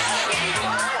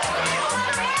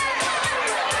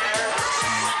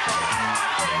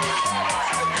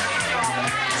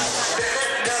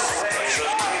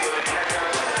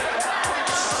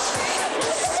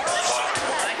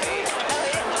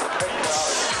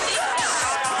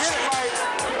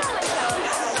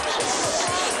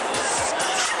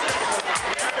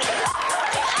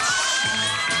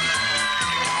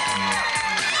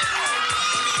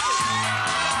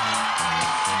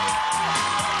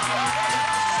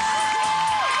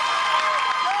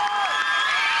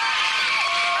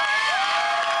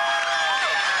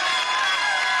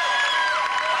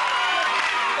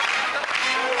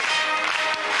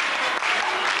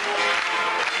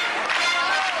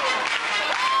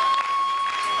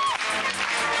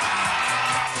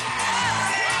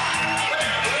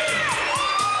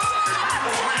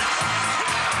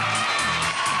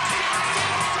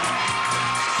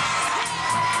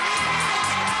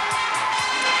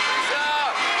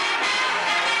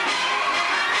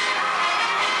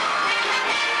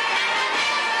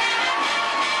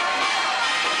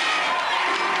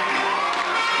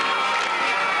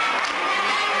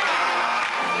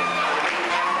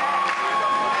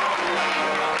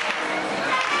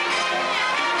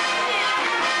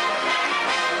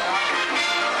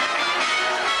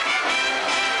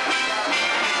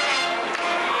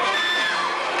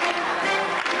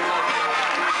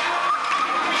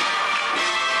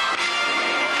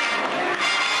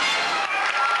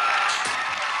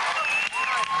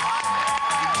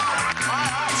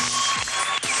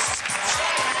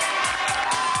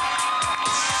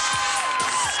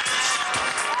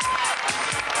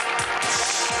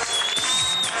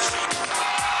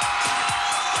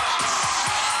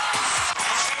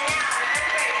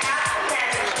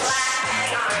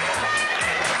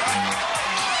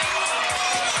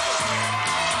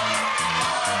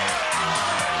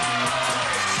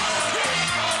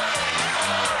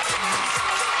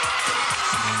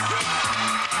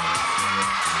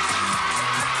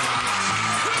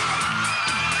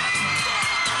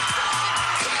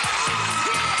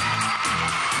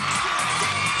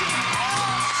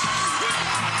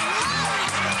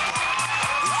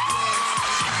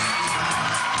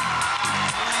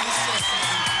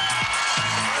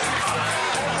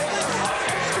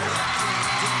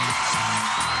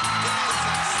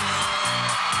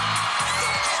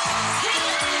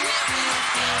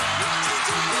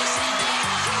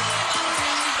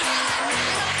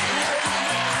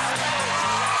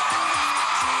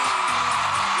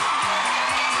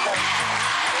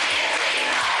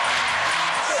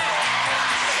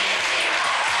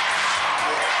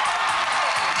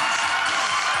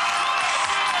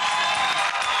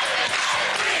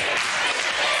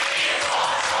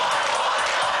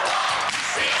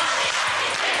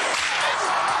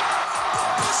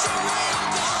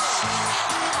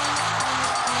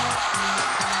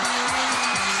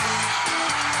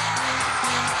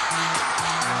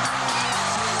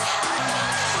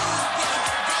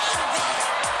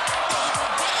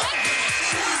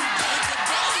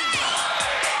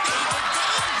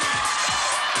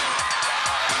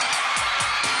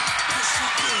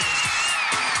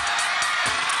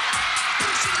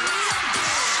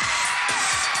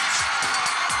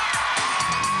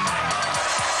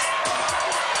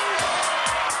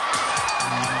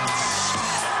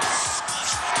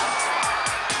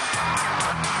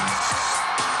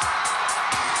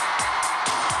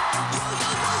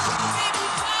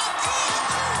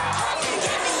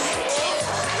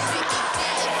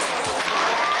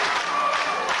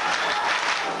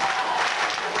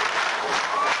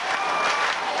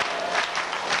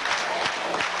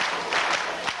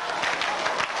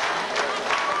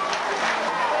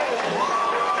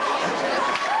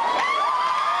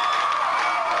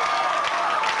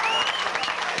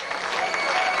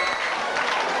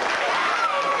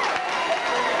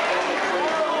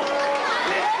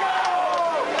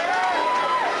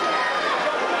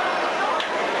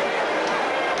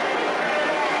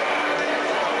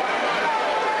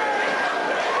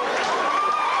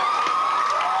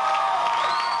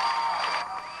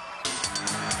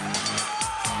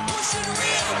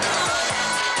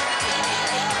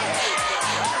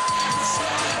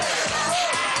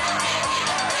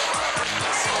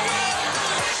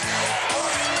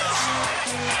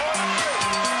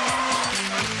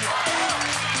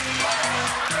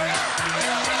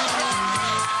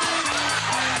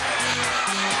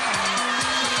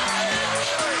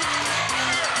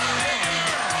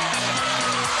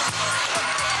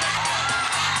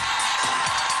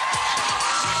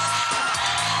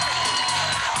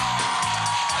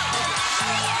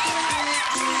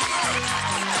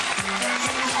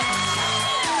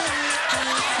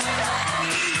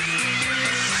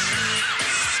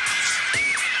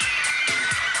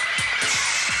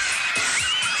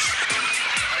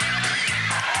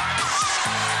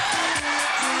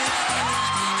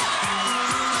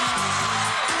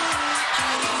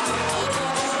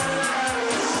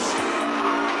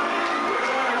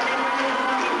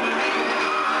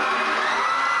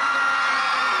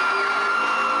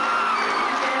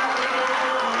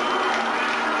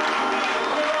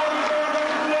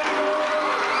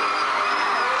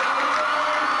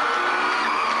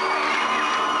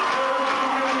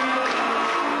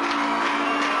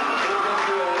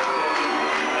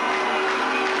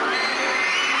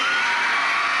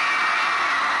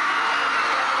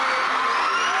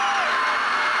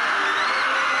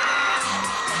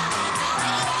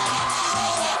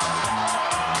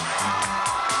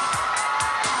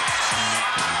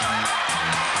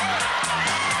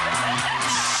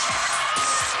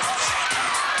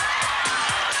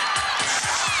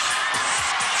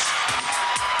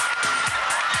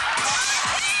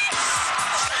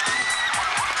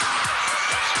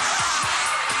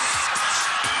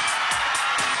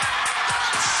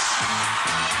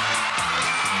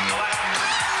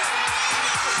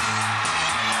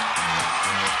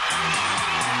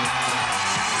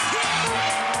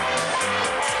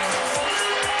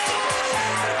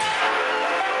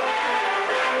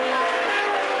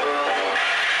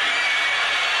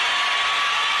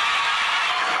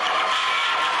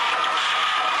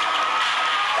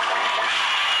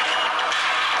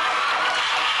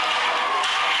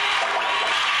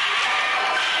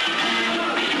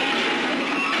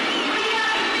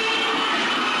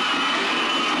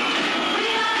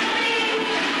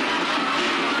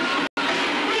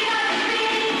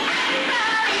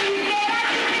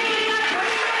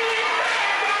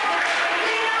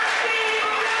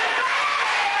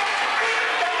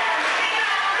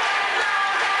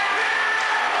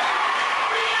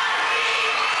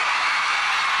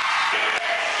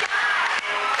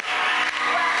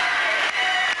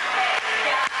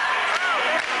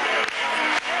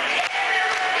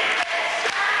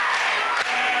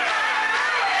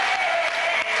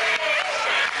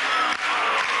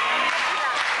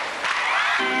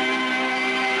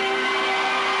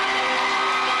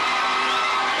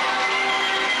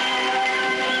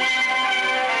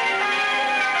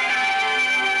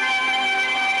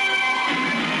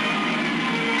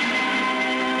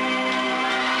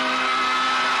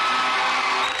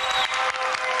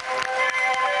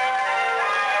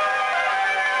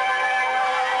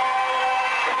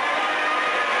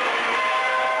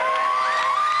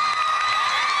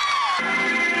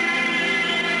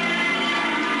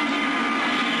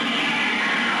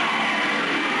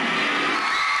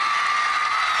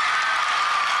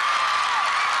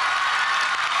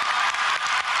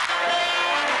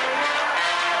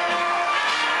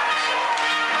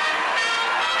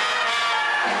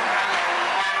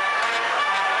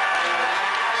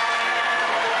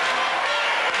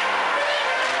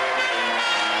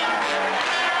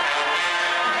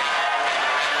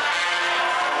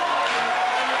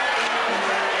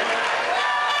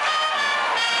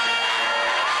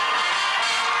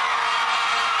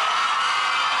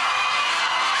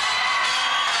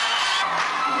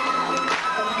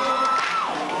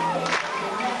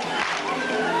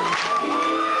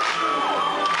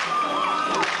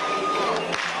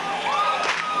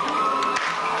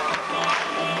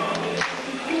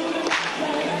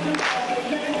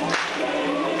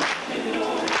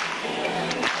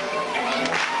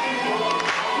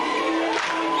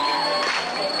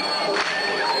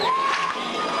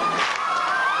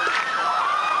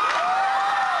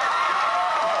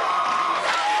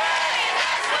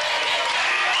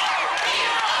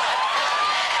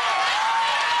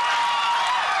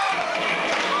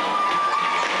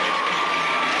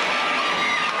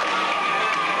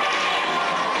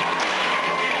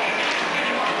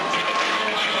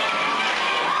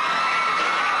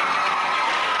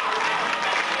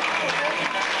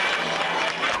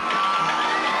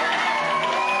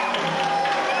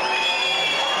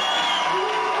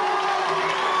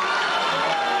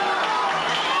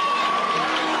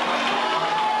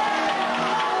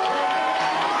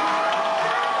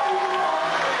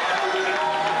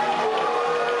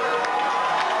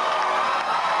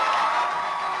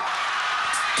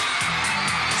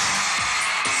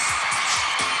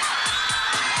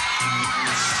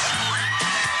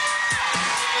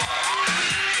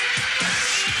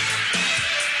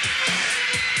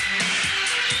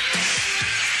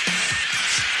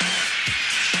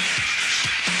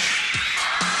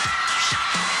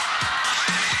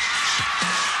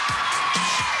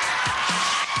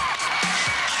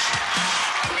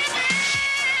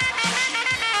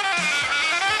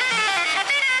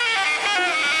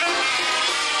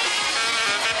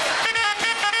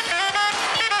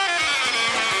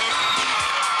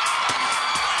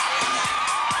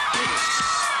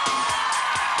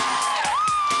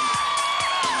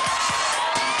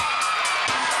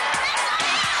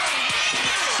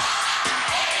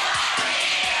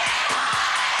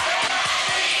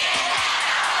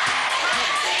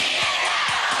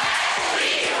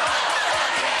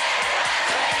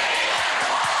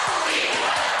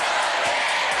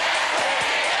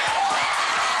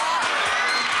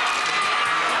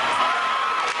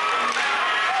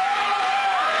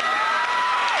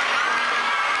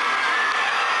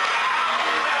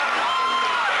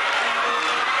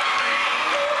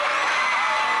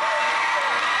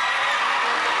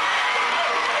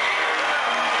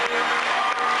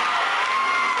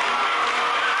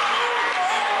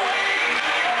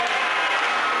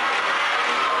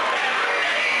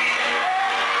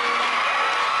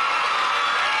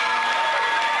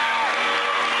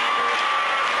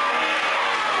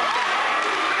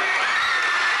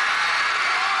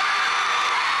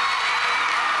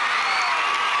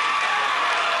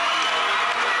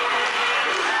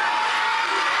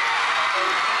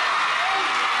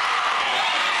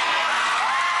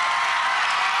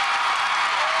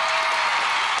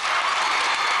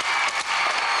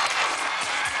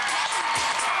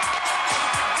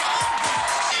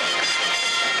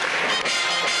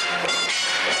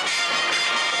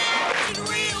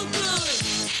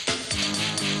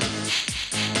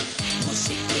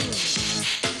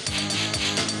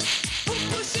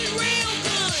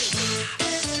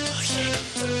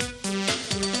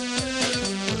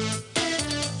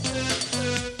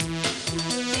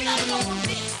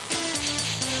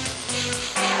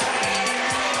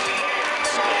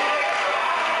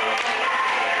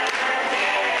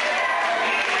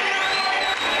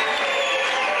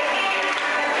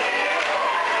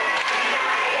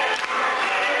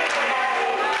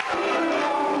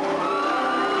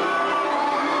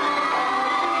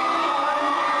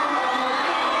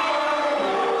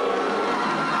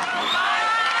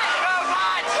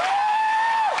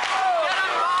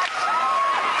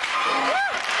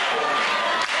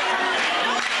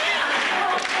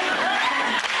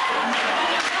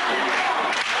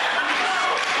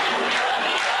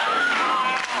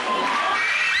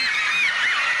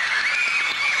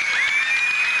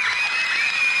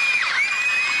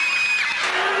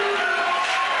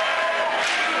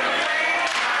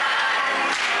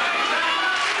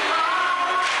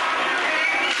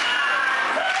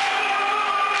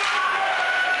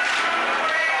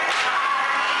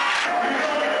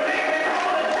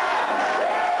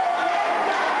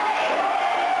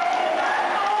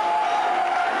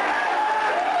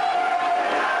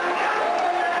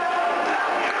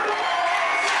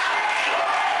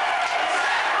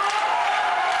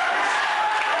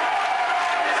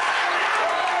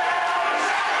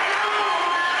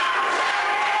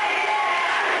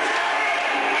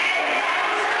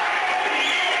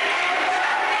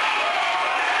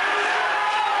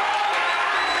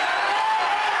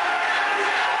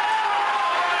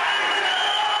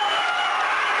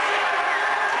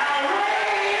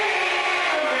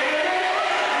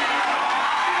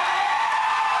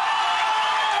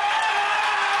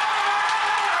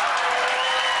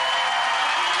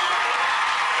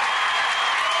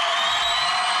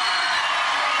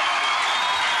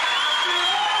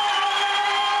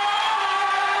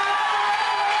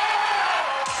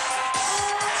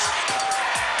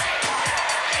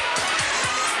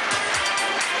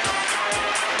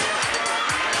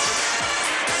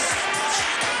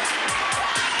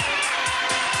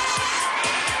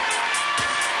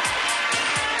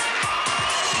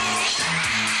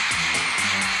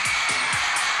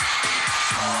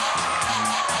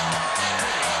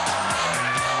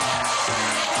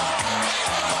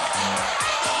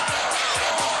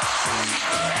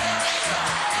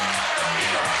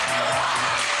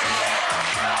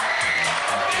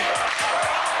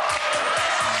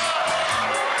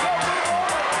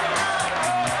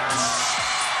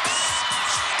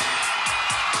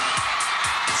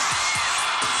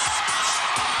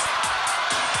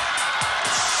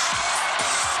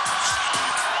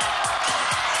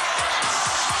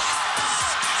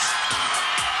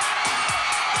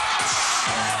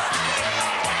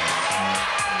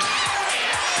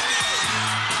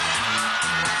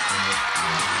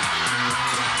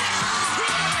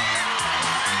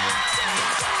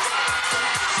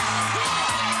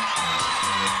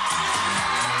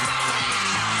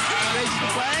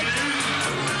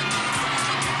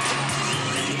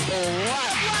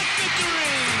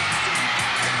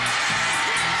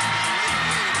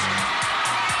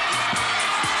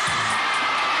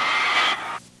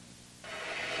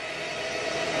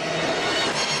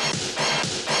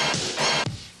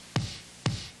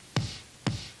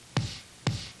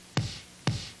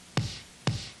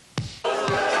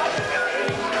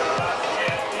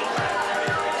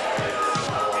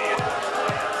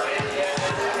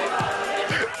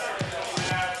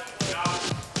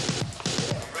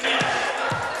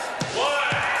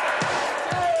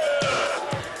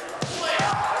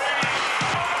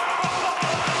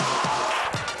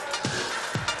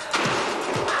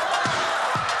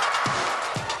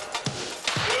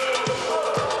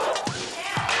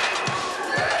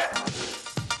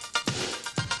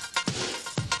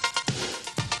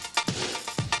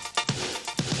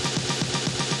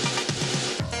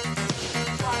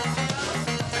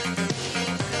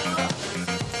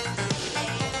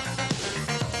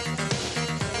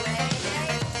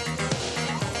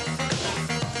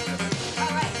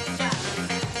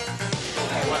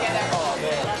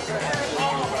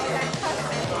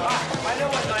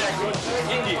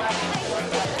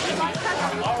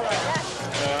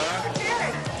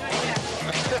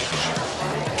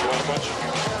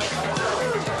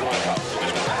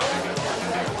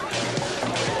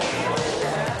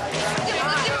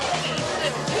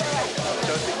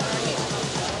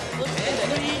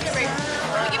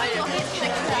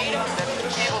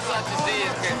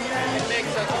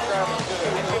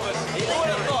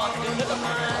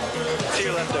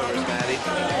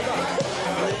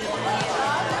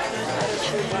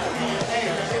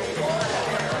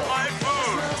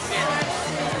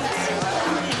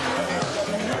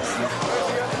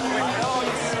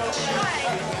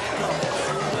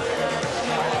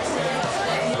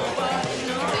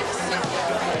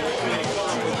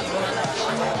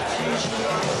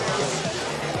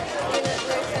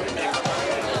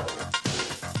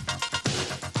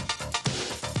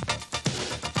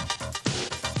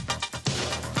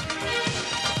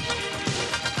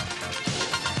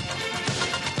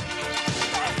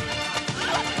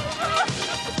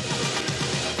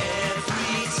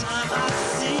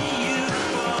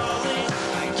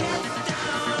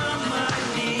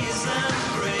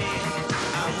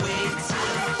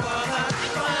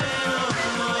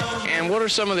 what are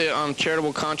some of the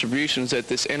charitable contributions that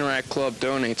this Interact Club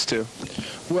donates to?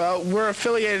 Well, we're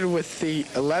affiliated with the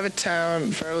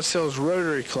Levittown Fairless Hills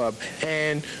Rotary Club,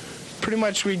 and pretty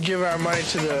much we give our money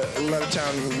to the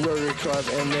Levittown Rotary Club,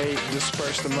 and they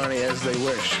disperse the money as they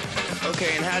wish.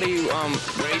 Okay, and how do you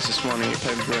raise this money at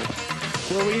Pennsbury?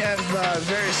 Well, we have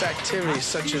various activities,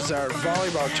 such as our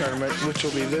volleyball tournament, which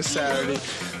will be this Saturday,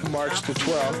 March the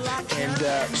 12th,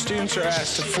 and students are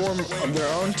asked to form their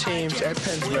own teams at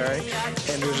Pennsbury,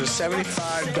 and there's a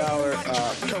 $75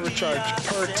 cover charge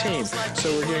per team.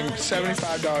 So we're getting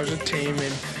 $75 a team,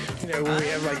 and you know, when we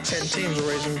have like 10 teams,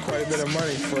 we're raising quite a bit of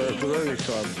money for the Rotary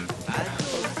Club.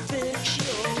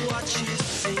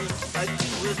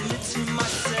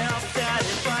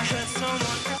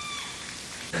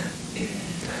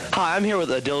 Hi, I'm here with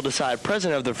Adil Desai,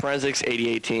 president of the Forensics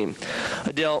 88 team.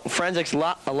 Adil, Forensics, a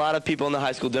lot of people in the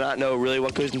high school do not know really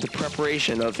what goes into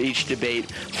preparation of each debate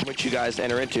from which you guys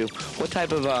enter into. What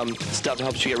type of stuff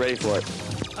helps you get ready for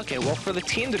it? Okay, well, for the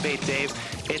team debate, Dave,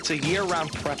 it's a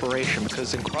year-round preparation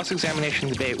because in cross-examination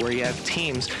debate where you have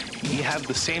teams, you have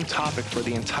the same topic for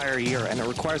the entire year, and it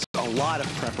requires a lot of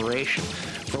preparation.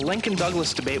 For Lincoln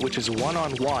Douglas debate, which is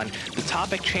one-on-one, the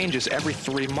topic changes every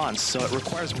 3 months, so it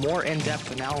requires more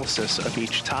in-depth analysis of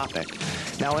each topic.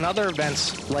 Now, in other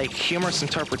events, like humorous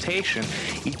interpretation,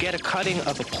 you get a cutting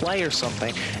of a play or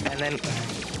something, and then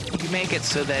you make it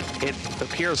so that it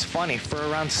appears funny for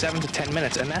around 7 to 10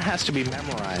 minutes, and that has to be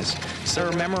memorized. So there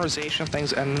are memorization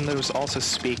things, and then there's also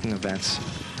speaking events.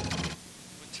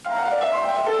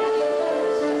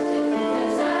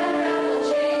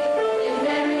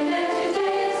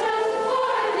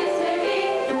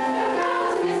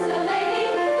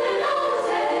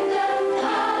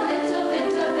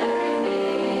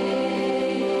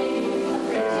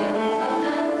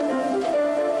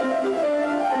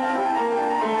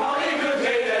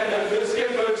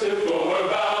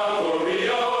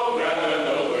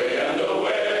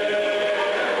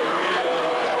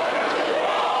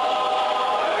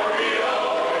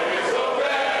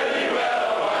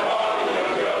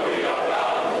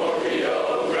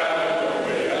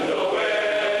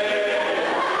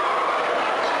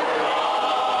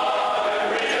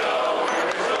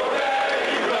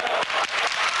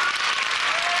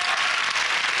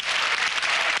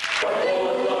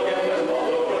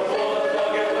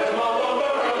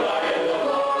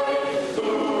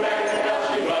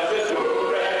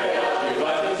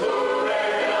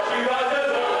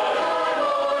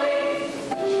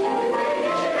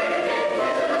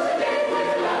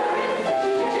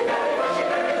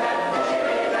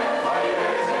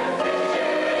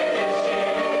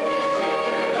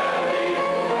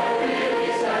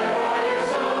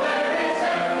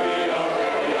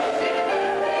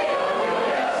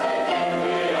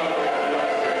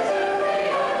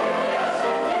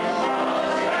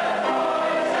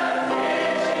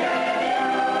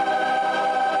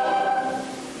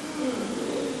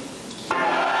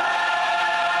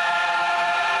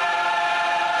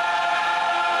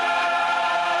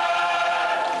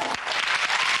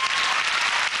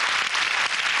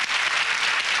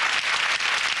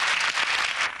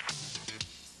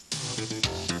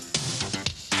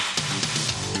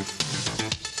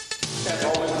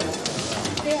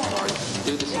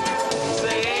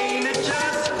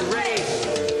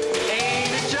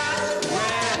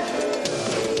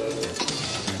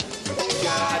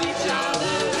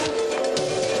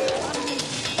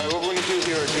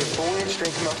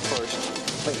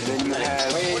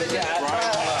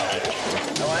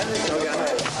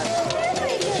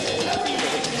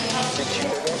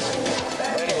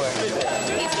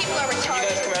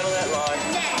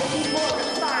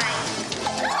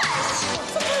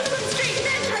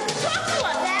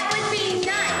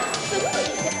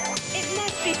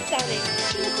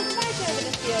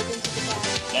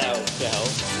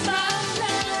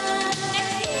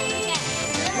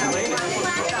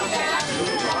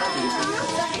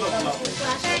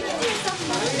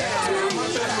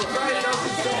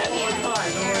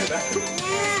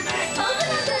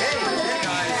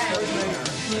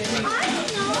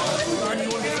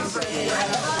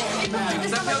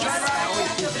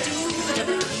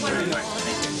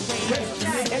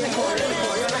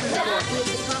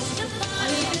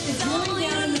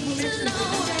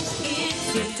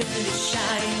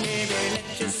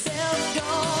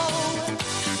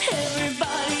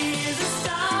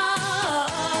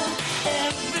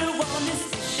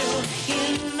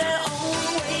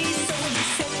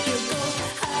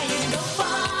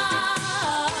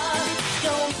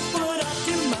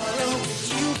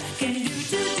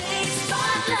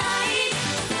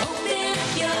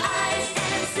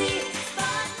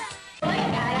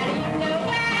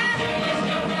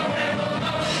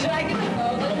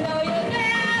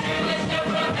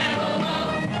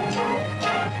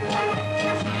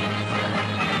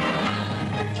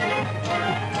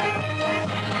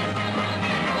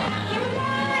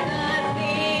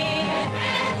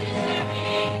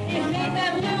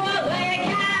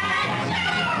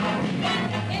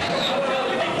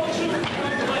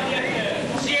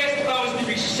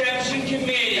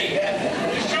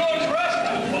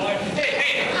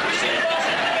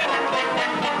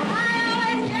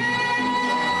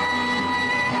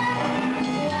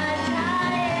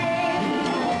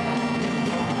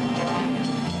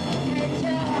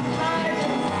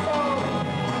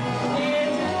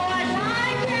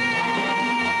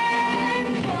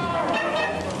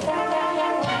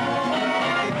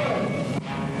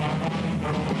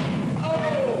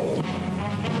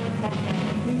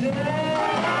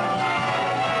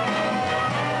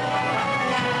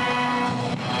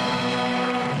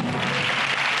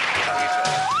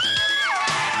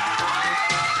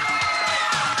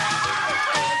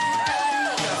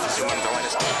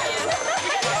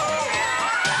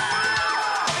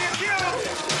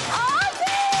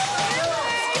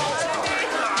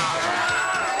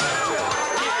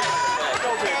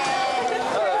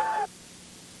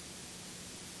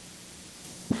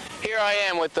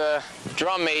 with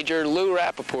drum major Lou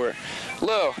Rappaport.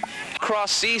 Lou,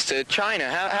 cross seas to China.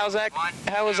 How was that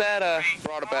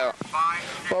brought about?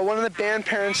 Well, one of the band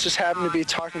parents just happened to be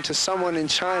talking to someone in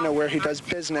China where he does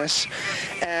business,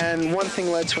 and one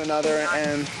thing led to another,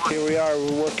 and here we are.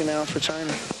 We're working out for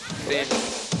China.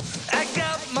 I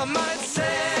got my mind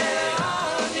set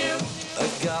on you. I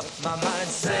got my mind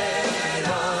set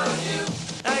on you.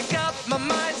 I got my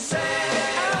mind set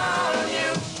on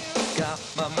you. Got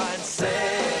my mind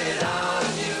set on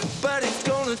you. But it's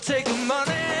gonna take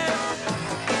money,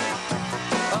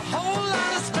 a whole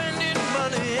lot of spending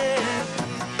money.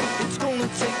 It's gonna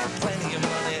take plenty of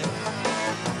money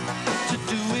to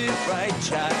do it right,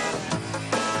 child.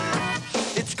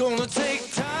 It's gonna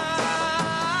take time.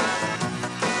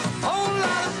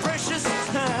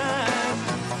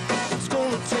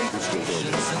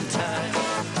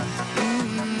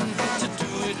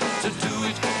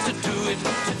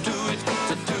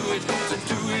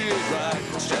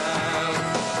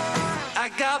 I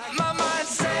got my mind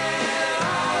set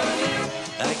on you.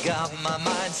 I got my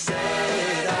mind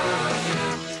set on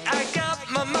you. I got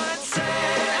my mind set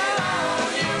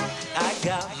on you. I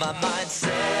got my mind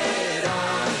set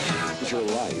on you. It's your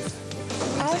life.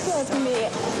 I feel it's going to be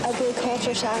a big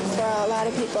culture shock for a lot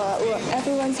of people.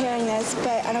 Everyone's hearing this,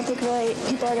 but I don't think really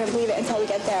people are going to believe it until we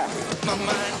get there. My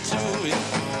mind to it.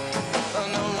 I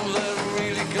know that I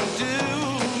really can do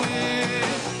it.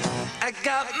 I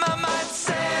got my mind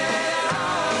set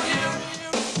on you.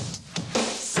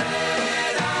 Set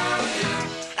on you.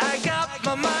 I got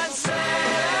my mind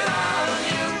set on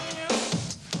you.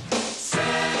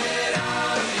 Set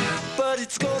on you. But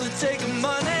it's gonna take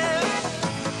money.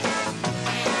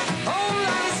 Whole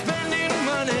lot of spending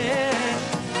money.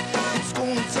 It's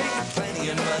gonna take plenty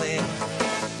of money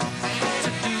to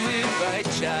do it right,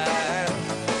 child.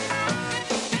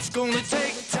 It's gonna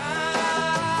take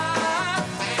time,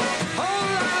 whole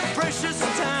lot of precious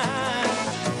time.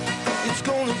 It's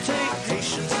gonna take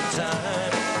patience and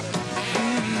time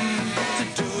to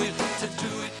do it, to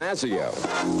do it. Nazio.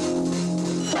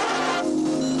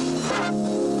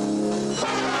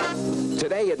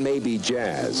 Today it may be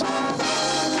jazz,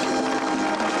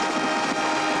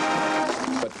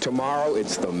 but tomorrow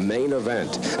it's the main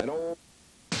event.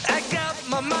 I got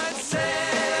my mind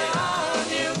set on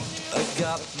you. I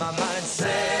got my mind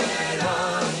set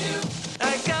on you.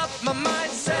 I got my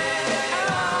mind set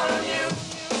on you.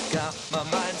 Got my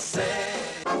mind set.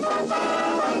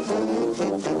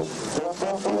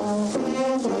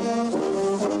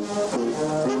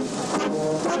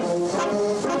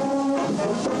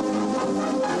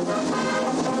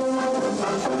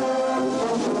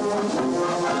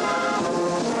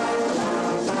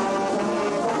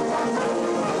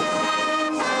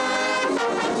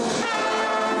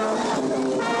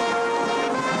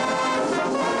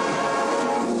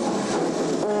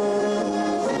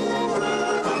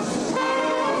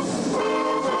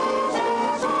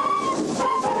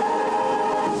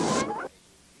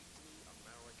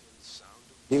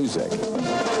 Music.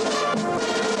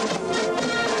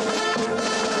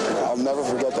 I'll never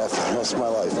forget that for the rest of my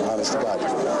life, honest to God.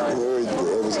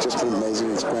 It was just an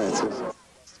amazing experience.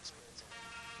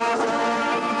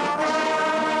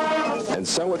 And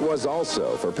so it was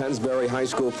also for Pennsbury High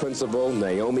School principal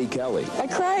Naomi Kelly. I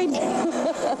cried.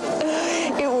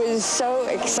 It was so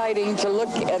exciting to look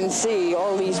and see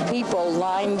all these people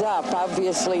lined up,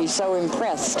 obviously so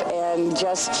impressed, and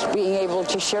just being able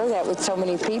to share that with so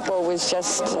many people was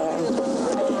just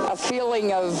a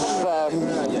feeling of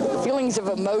feelings of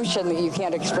emotion that you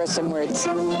can't express in words.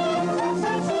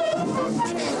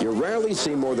 You rarely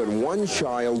see more than one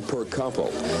child per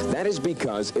couple. That is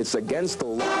because it's against the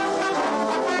law.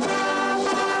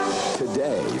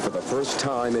 Today, for the first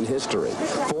time in history,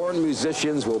 foreign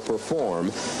musicians will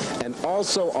perform and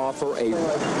also offer a...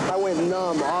 I went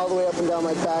numb all the way up and down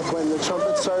my back when the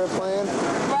trumpet started playing,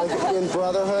 like in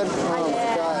Brotherhood. Oh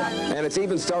my God. And it's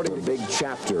even starting. A big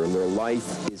chapter in their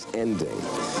life is ending.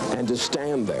 And to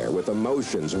stand there with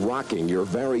emotions rocking your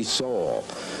very soul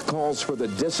calls for the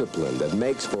discipline that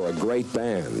makes for a great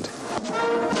band.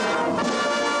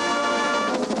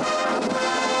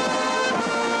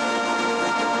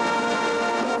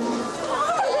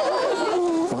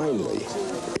 Finally,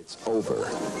 it's over.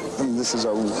 And this is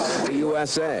over. The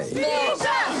USA. Pizza!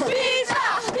 Pizza!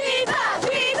 Pizza!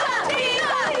 Pizza! Pizza!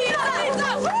 Pizza!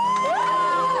 Pizza!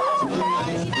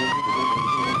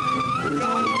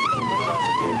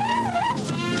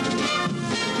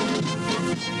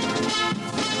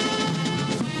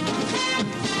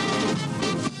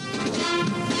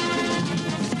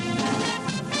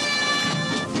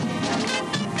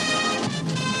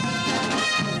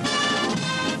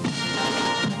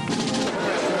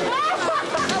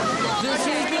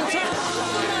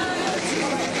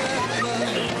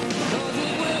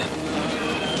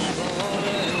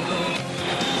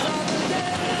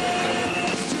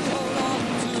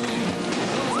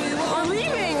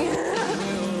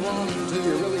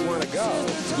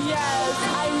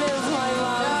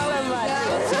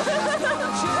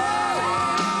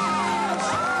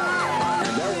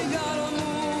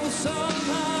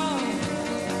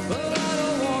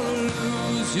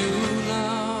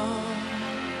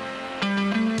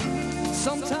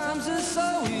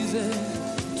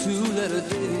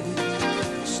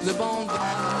 slip on by.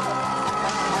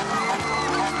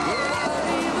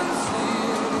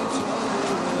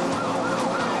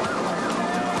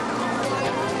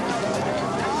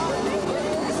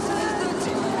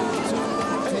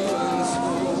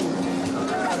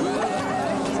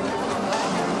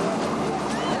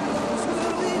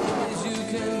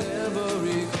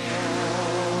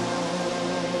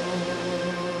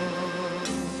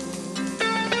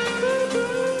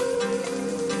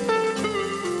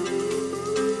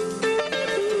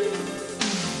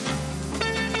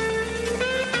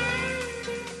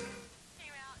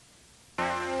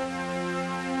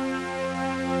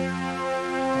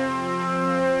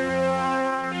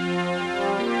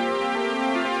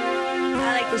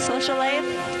 The social life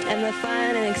and the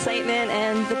fun and excitement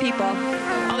and the people.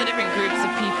 All the different groups of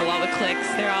people, all the cliques,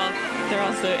 they're all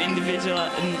so individual,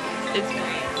 and it's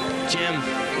Gym.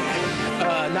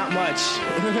 Not much.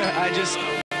 I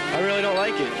really don't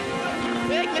like it.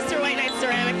 we like Mr. White Knight's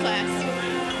ceramic class.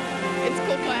 It's a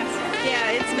cool class.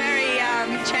 Yeah, it's very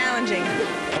challenging.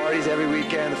 Parties every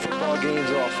weekend, the football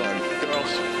games, all fun. Girls.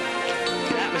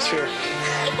 The atmosphere.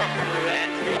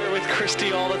 You're here with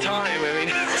Christy all the time. I mean,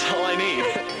 that's all I need.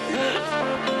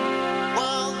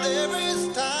 While there is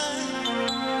time,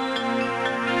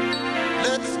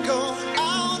 let's go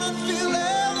out and feel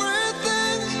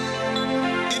everything.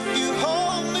 If you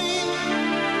hold me,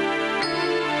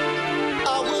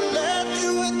 I will let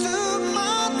you into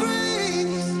my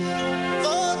dreams.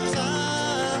 For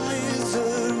time is a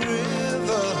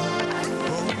river.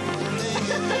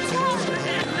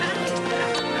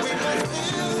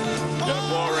 That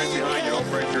ball right behind you, don't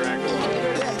break your ankle. All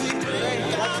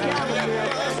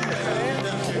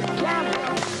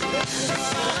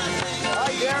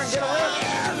right, Darren, get a lift.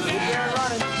 Keep Darren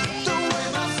running. The way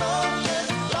my soul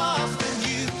gets lost in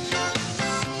you.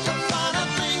 The finer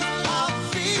things I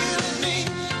feel in me.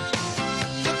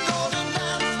 The golden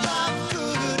dance life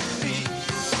could be.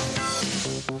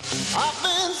 I've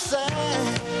been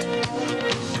sad.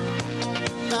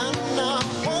 And I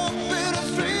walk through the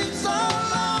streets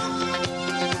alone.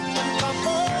 In the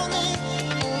morning,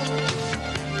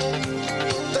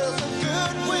 there's a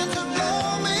good wind to blow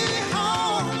me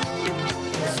home.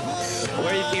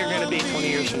 Where do you think you're going to be 20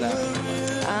 years from now?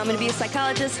 I'm going to be a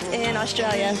psychologist in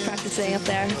Australia, practicing up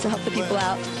there to help the people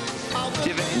out.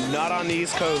 Not on the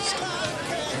East Coast.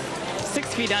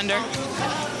 6 feet under.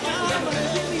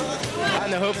 I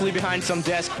don't know, hopefully behind some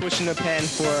desk pushing a pen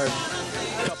for a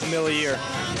couple mil a year.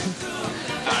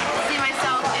 See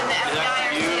myself in the FBI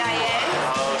or CIA.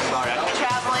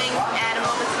 Traveling at a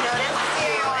moment's notice.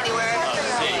 Anywhere in the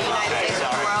United States or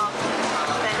the world.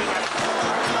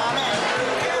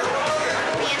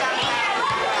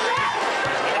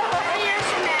 Years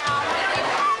from now,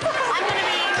 I'm going to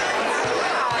be in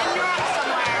Europe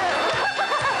somewhere.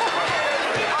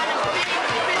 On a big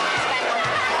business venture.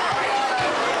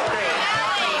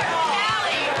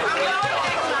 Allie, I'm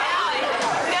going to Allie.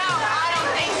 No, I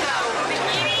don't think so.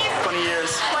 Bikinis? 20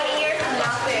 years. 20 years,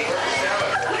 nothing.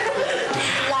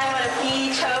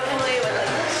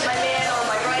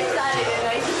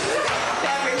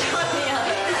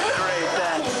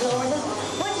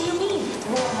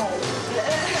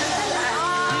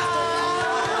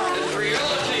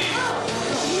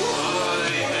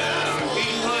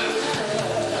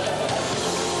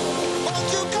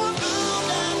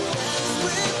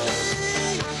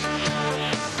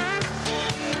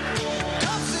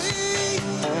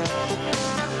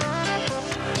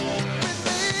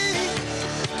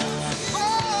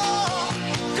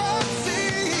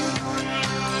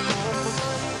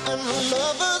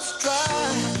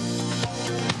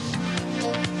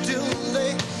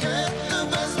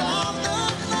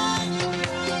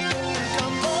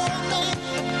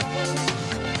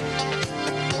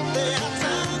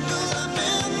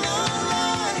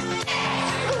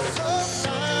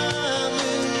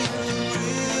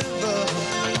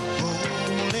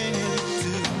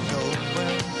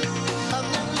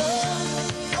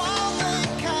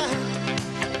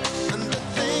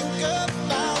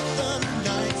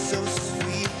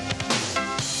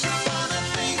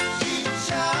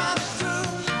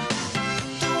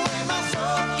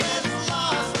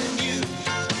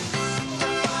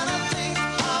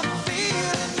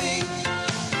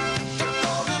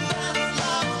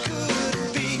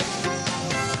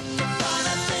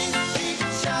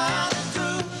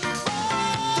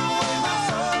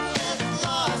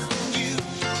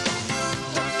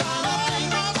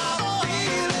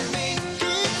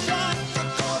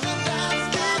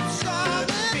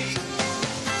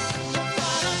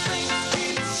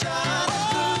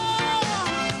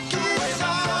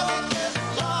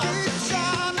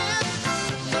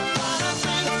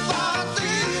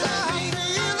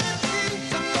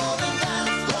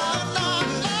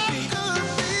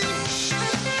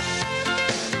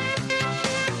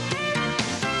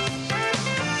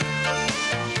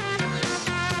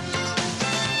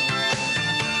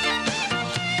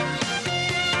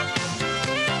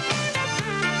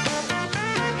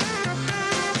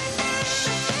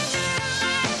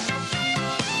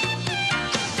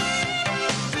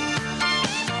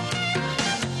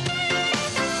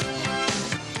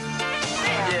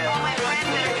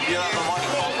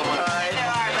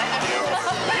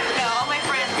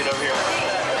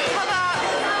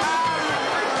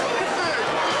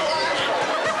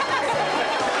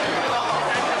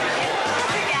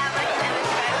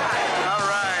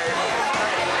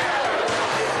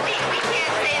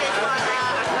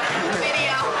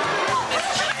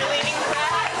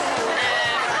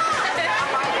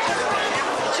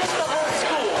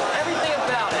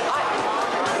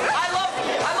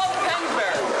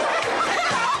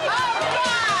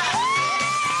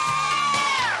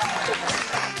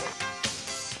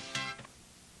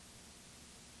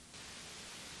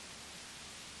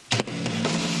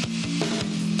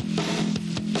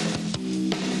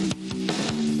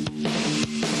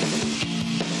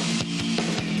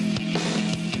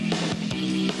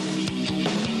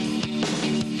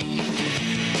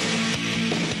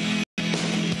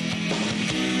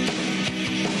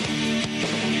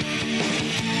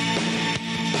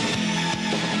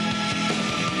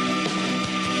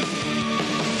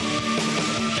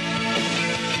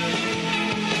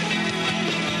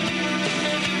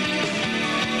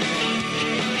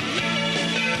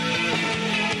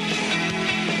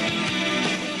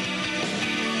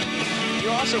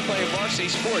 also play a varsity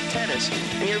sport, tennis,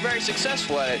 and you're very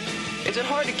successful at it. Is it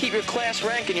hard to keep your class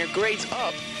rank and your grades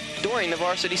up during the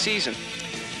varsity season?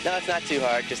 No, it's not too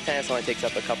hard because tennis only takes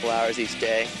up a couple hours each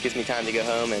day. Gives me time to go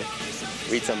home and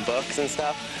read some books and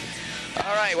stuff.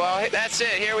 All right, well, that's it.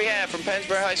 Here we have from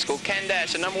Pennsbury High School, Ken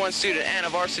Dash, the #1 student and a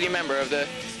varsity member of the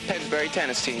Pennsbury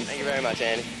tennis team. Thank you very much,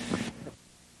 Andy.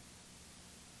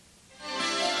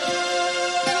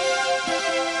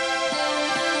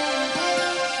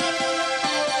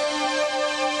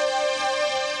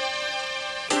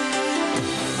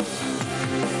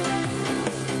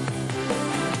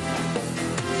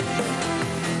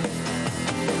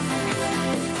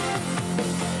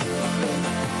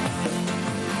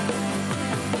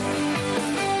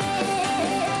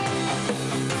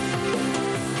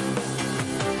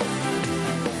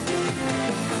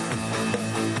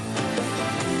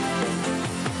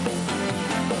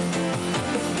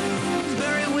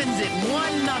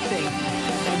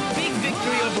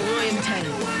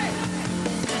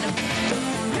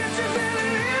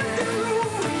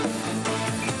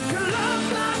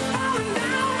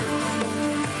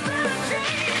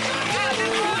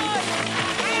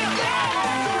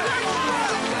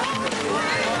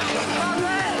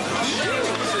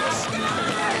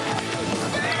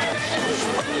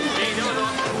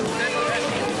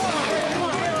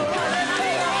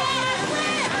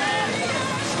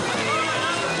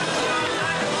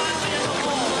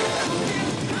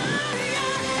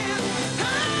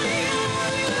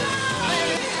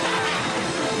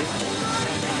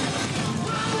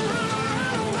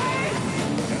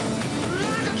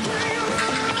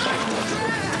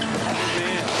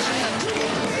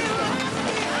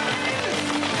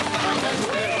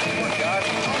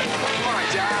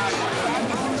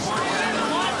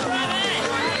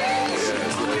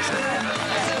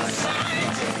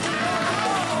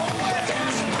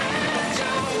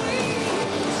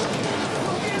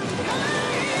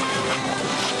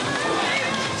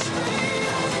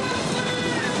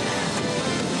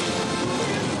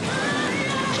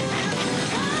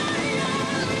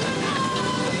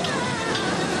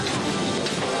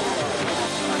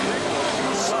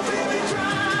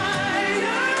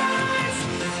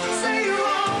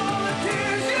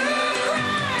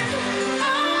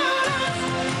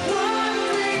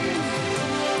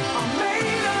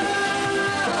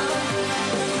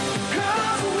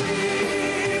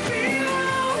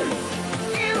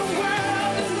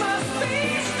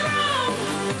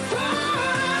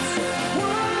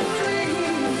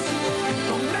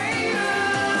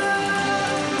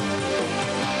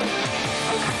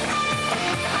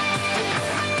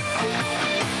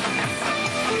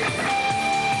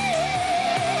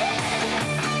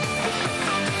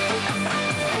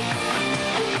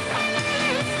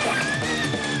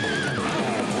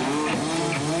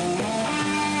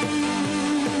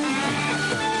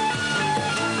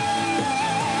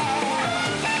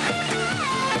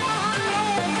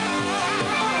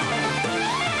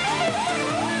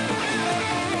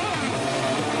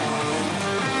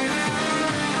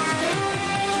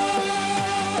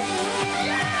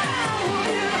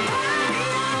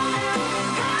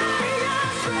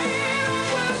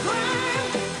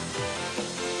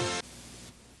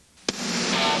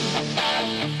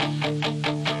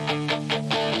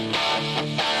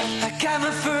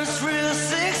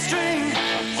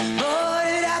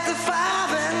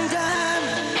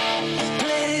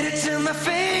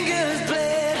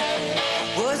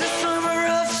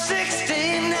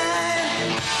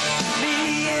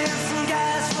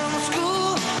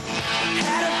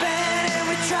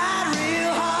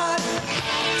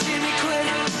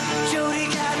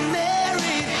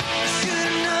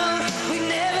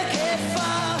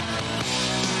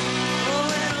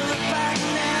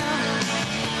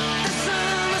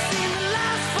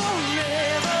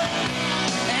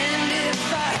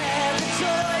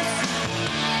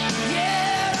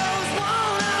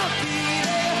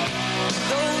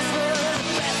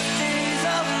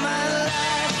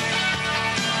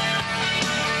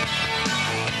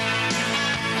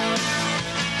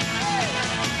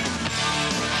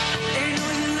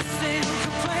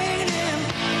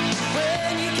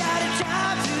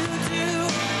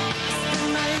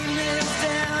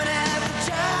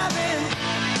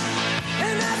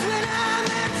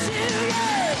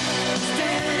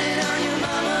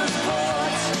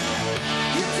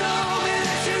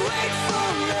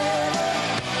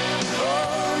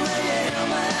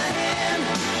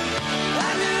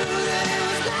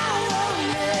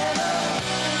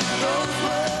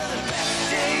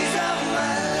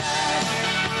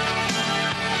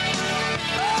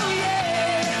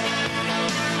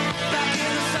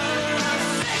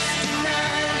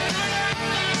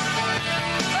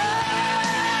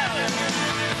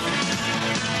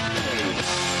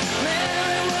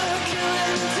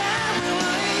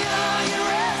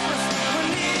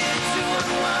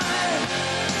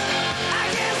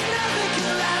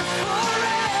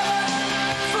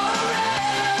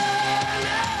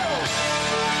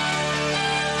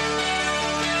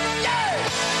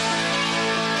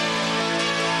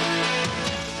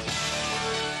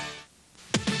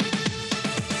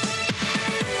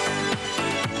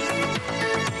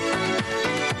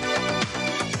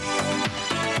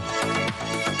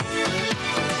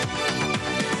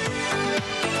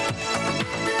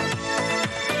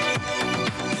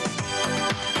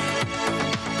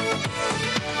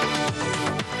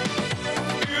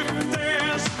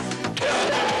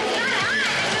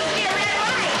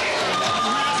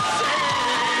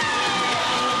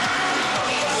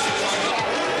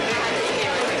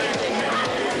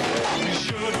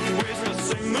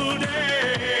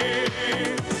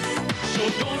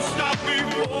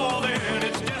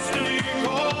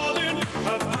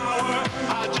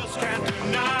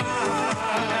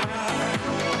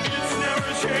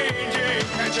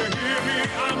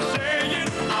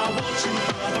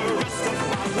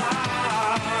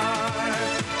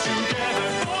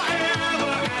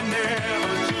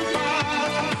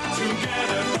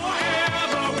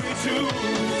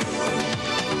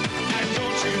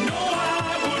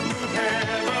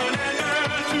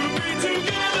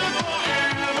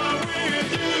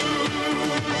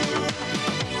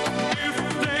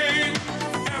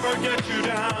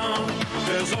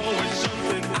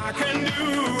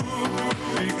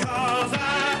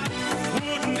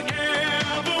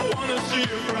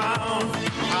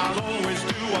 I'll always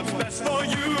do what's best for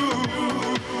you.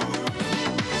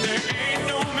 There ain't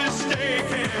no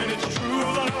mistaking, it's true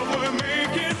love we're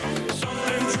making,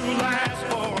 something to last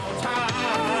for all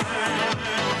time.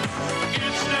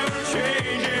 It's never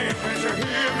changing, can't you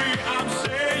hear me? I'm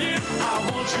saying I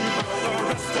want you for the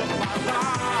rest of my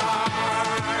life.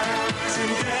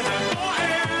 Together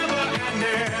forever and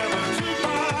never to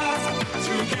part.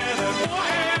 Together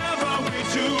forever we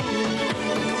do.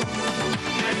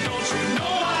 And don't you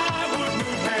know I would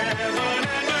move heaven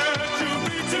and earth to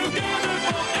be together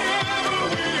forever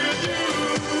with you.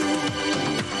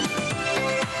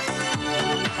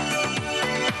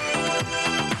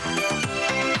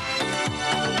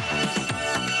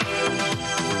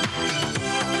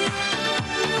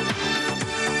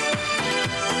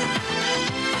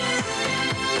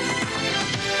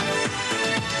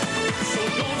 So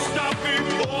don't stop me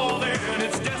falling,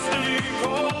 it's destiny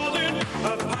calling,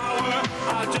 a power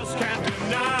I just can't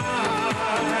deny.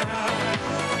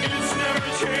 It's never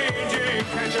changing,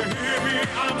 can't you hear me?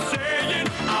 I'm saying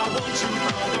I want you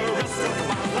for the rest of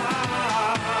my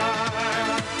life.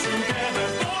 Together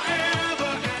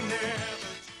forever and never.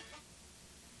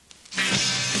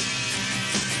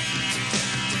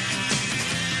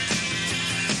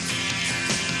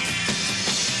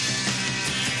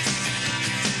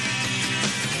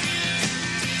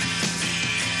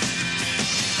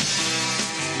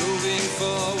 Moving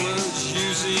forward,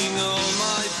 using all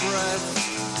my breath.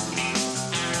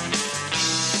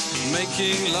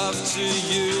 Making love to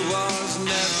you was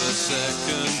never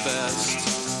second best.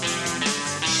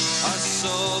 I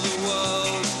saw the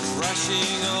world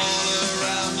crashing all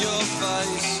around your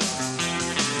face,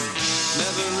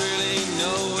 never really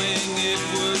knowing it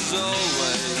was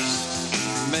always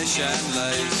mesh and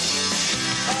lace.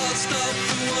 I'll stop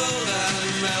the world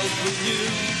and melt with you.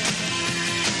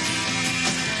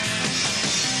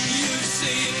 You've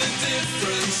seen the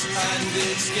difference and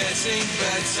it's getting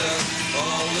better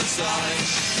all the time.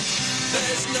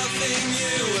 There's nothing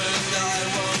you and I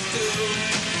won't do.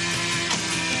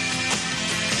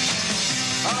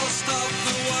 I'll stop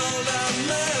the world and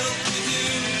melt with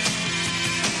you.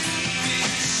 We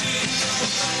should know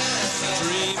better.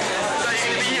 Dream.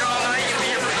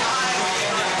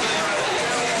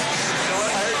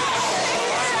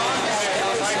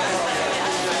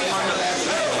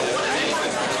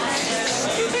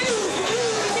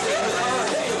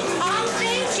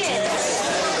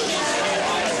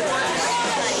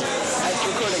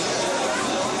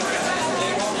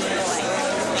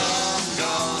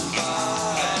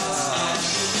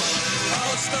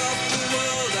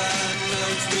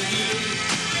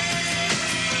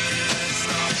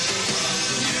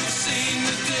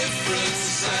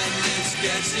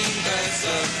 Getting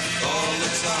better all the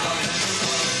time.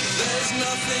 There's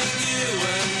nothing you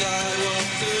and I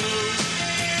won't do.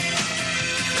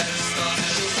 Let's stop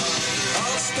the world.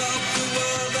 I'll stop the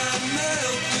world and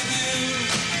melt with you.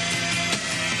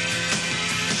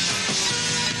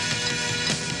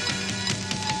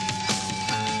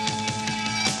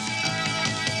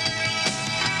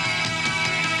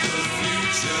 The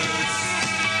future's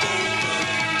open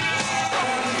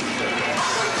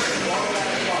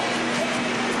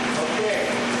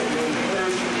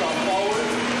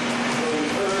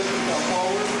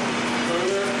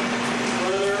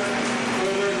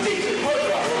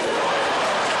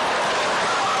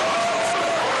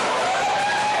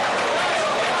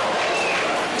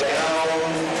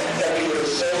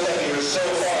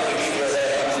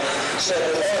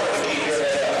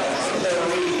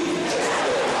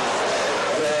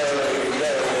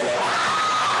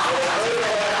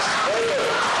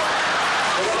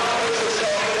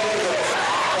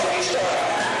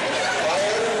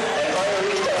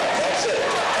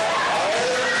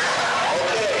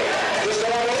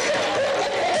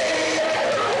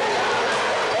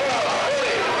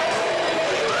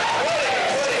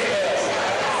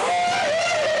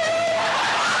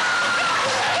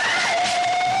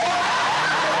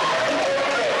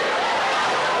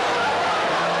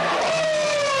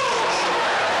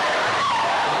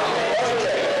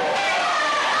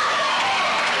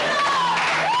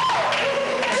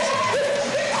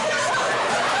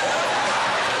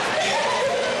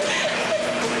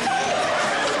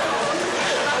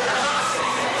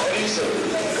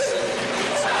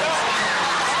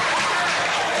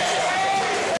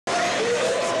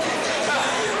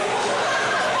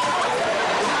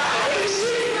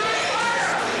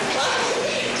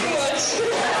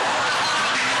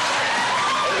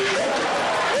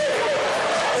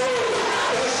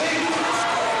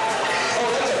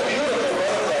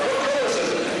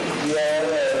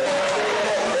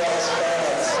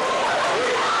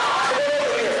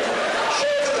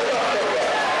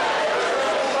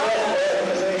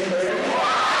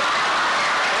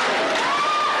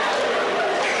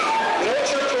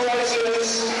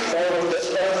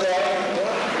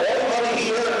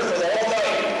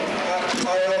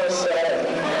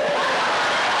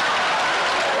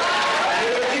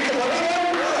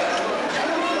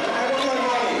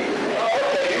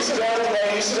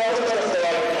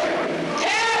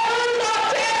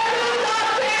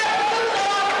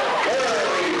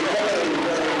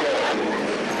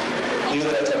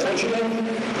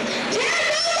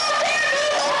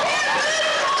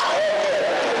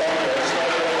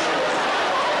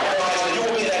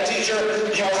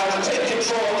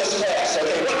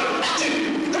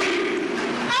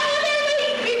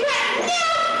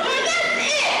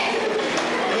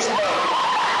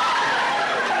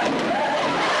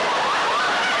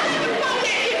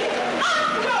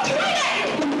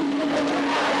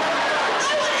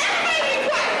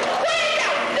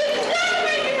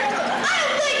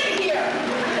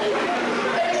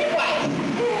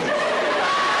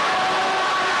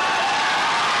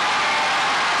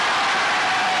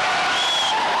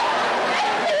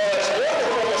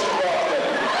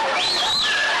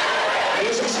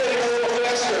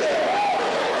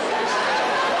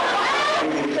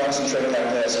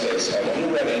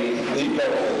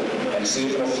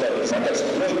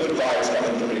really good vibes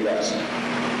coming from you guys.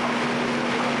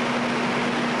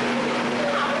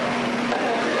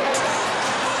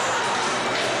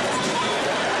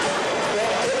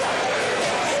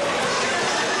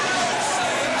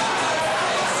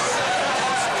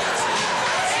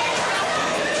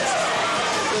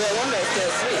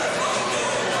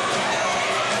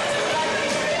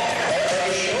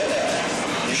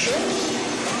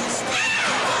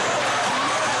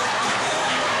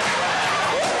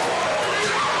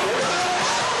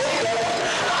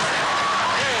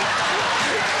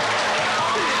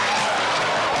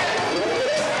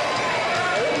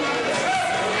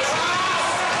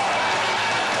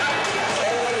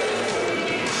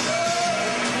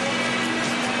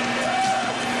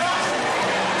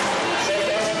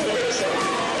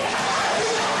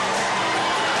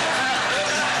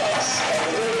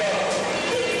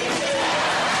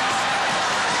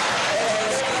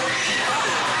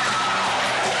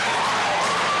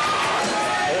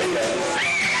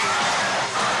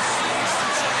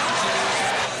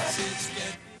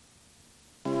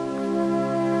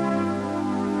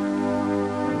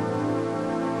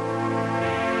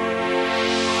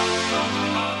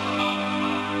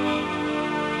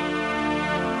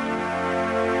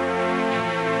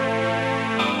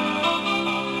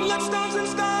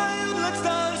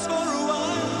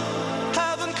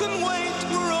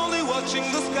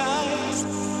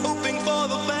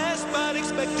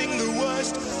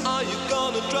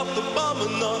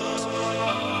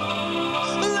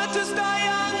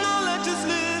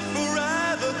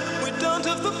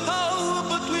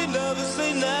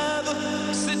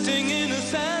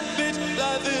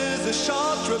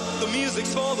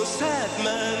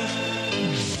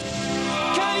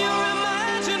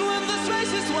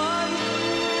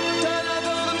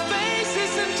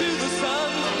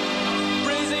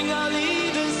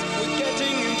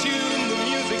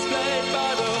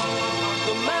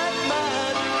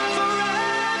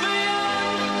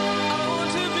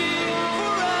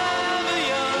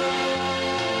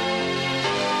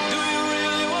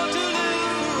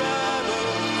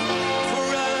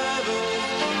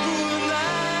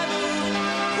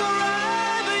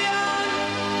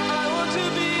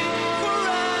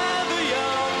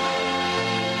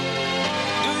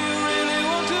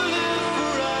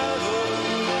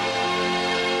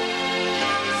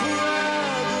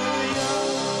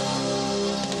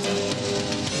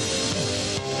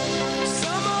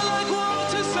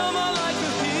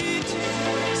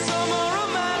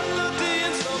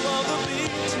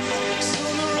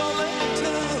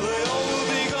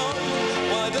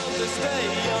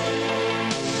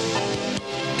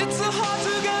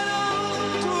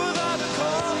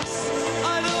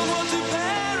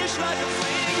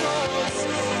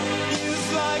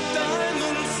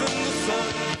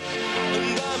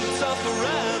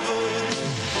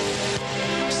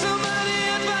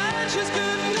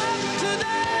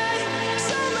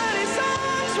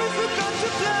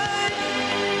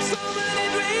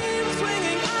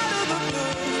 Swinging out of the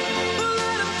blue, but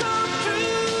let 'em come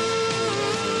true.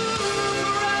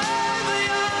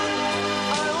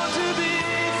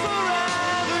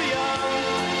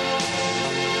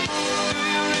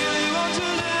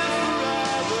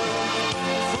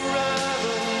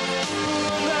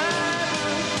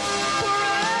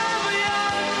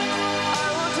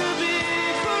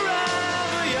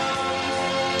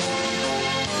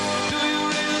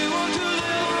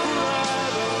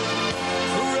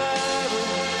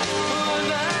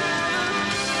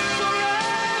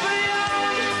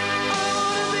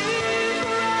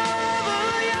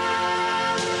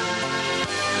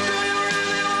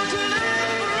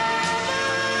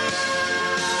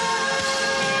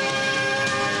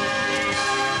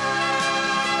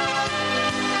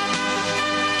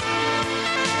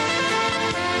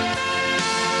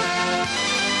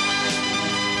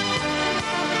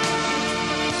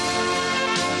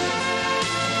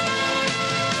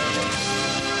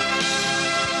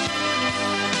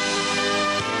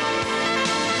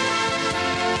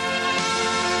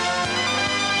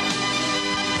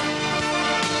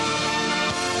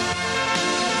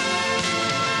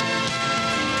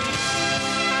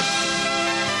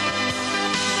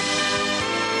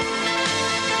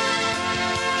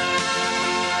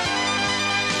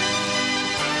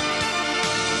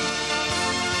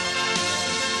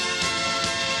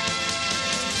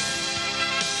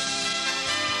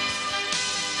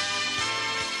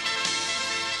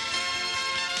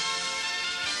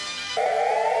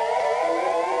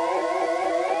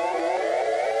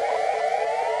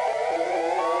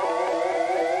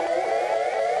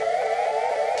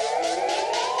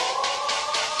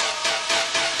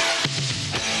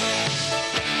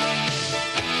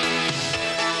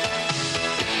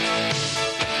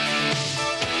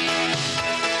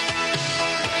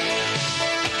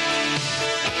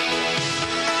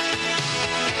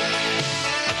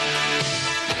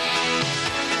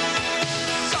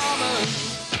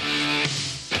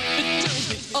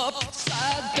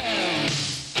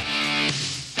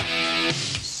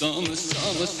 summer,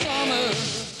 summer, summer.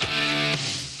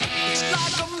 It's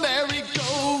like a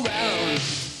merry-go-round.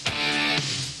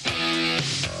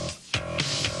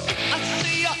 I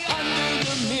see you under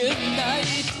the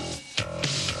midnight,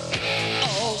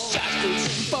 all shackles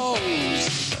and bows.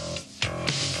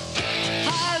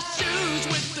 High shoes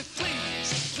with the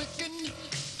clinks clicking.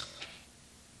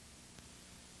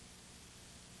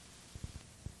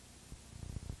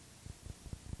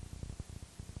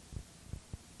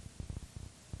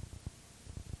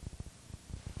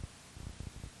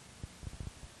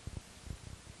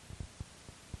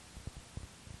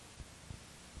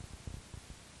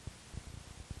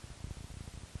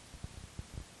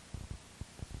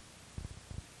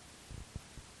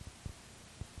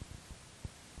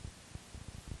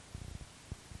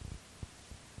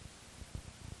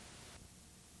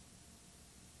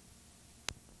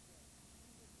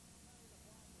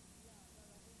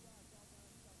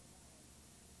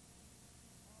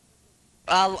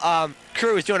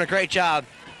 Crew is doing a great job.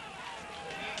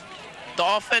 The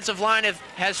offensive line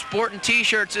has sporting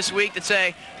T-shirts this week that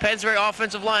say Pennsbury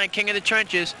offensive line, king of the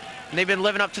trenches, and they've been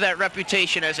living up to that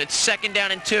reputation as it's 2nd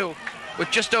down and 2 with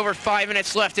just over 5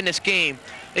 minutes left in this game.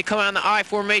 They come out in the I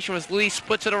formation with Lee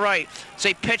split to the right.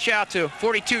 Say pitch out to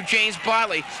 42, James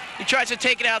Bodley. He tries to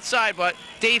take it outside, but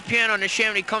Dave Piano on the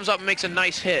Neshaminy comes up and makes a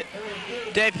nice hit.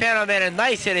 Dave Piano made a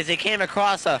nice hit as he came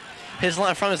across from his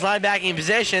linebacking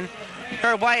position.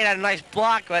 Herb White had a nice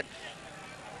block, but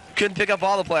couldn't pick up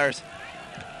all the players.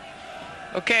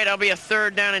 Okay, that'll be a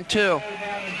 3rd down and 2.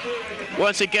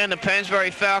 Once again, the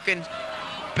Pennsbury Falcons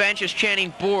bench is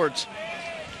chanting boards.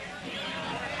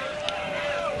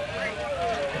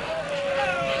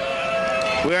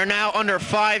 We are now under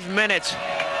 5 minutes.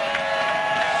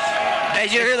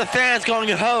 As you hear the fans going,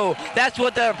 ho, that's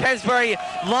what the Pennsbury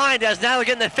line does. Now they're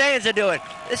getting the fans to do it.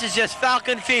 This is just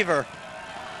Falcon fever.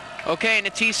 Okay, in the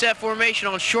T-set formation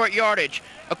on short yardage.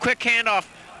 A quick handoff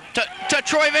to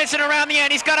Troy Vincent around the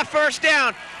end. He's got a 1st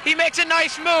down. He makes a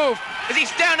nice move as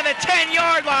he's down to the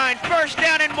 10-yard line. 1st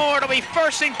down and more. It'll be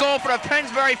 1st and goal for the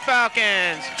Pennsbury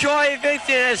Falcons. Troy Vincent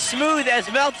as smooth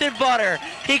as melted butter.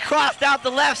 He crossed out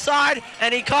the left side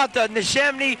and he caught the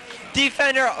Neshaminy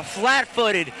defender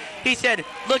flat-footed. He said,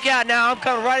 look out now, I'm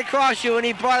coming right across you, and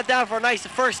he brought it down for a nice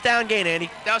 1st down gain, Andy.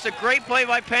 That was a great play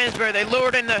by Pennsbury. They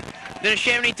lured in the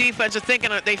Neshaminy defense thinking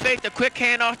they faked a quick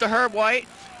handoff to Herb White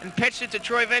and pitched it to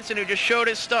Troy Vincent, who just showed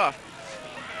his stuff.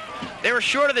 They were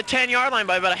short of the 10-yard line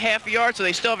by about a half a yard, so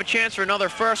they still have a chance for another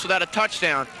 1st without a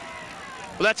touchdown.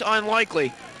 Well, that's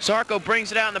unlikely. Zarko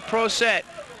brings it out in the pro set.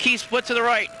 Key split to the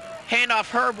right. Handoff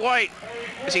Herb White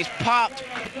as he's popped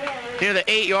near the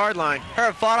 8-yard line.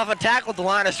 Herb fought off a tackle at the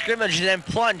line of scrimmage and then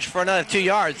plunged for another 2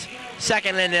 yards.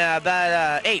 2nd and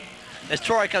about 8 as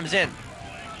Troy comes in.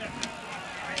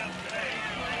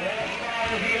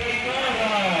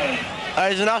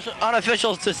 There's an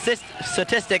unofficial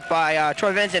statistic by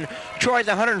Troy Vincent. Troy's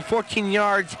 114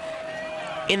 yards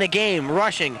in the game,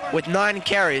 rushing with 9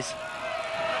 carries.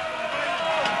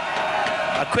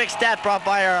 A quick stat brought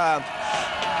by our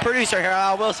producer here,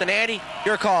 Al Wilson. Andy,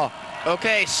 your call.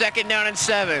 Okay, 2nd down and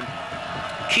 7.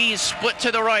 Keys split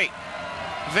to the right.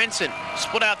 Vincent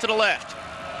split out to the left.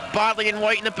 Bodley and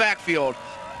White in the backfield.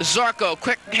 Zarko,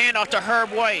 quick handoff to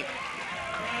Herb White.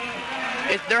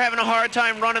 They're having a hard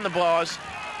time running the balls.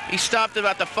 He stopped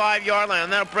about the 5-yard line,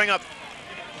 and that'll bring up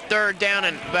 3rd down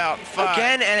and about 5.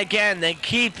 Again and again, they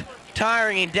keep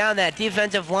tiring down that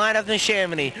defensive line of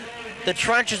Neshaminy. The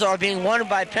trenches are being won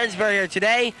by Pennsbury here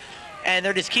today, and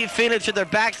they just keep feeding it to their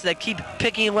backs. They keep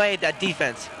picking away at that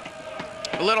defense.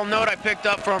 A little note I picked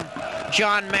up from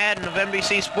John Madden of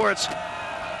NBC Sports.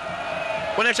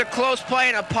 When there's a close play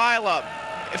and a pile-up,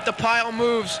 if the pile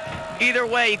moves either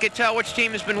way, you can tell which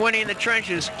team has been winning in the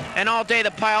trenches. And all day,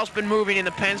 the pile's been moving in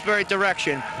the Pennsbury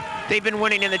direction. They've been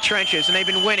winning in the trenches, and they've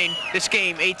been winning this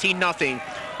game 18-0.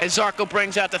 As Zarko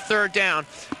brings out the 3rd down.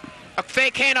 A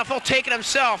fake handoff, he'll take it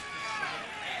himself.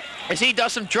 As he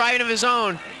does some driving of his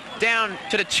own down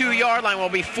to the 2-yard line, will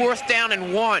be 4th down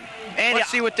and 1. And let's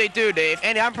see what they do, Dave.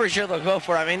 Andy, I'm pretty sure they'll go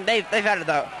for it. I mean, they've had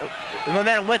the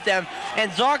momentum with them.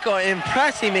 And Zarko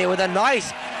impressing me with a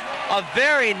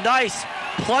very nice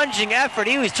plunging effort.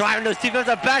 He was driving those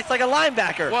defensive backs like a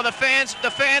linebacker. Well, the fans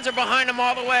are behind him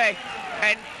all the way.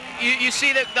 And you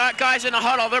see the guys in the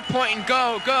huddle, they're pointing,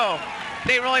 go, go.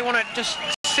 They really want to just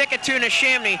stick it to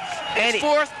Neshaminy. It's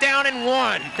 4th down and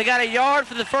 1. They got a yard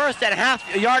for the 1st and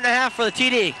a yard and a half for the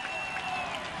TD.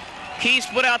 Key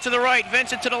split out to the right,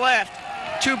 Vincent to the left.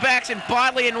 2 backs in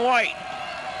Bodley and White.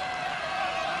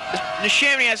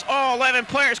 Neshaminy has all 11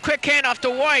 players. Quick handoff to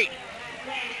White.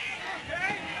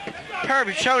 Herb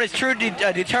showed his true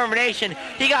determination.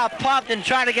 He got popped and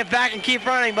tried to get back and keep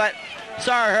running, but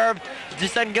sorry, Herb. It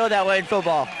just doesn't go that way in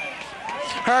football.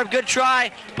 Herb, good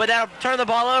try, but that'll turn the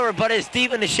ball over, but it's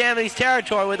deep into Chamonix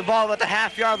territory with the ball about the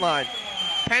half-yard line.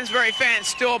 Pennsbury fans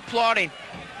still applauding.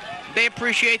 They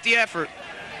appreciate the effort.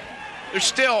 There's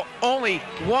still only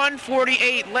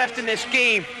 1:48 left in this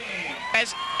game.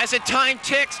 As the time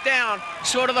ticks down,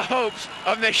 so do the hopes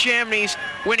of the Chamonix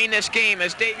winning this game,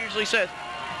 as Dave usually says.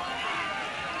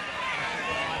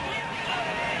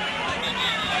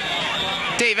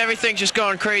 Dave, everything's just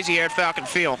going crazy here at Falcon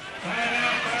Field.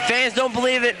 Fans don't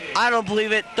believe it. I don't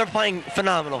believe it. They're playing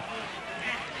phenomenal.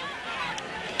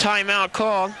 Timeout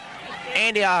called.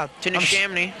 Andy, to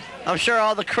Chamonix. I'm sure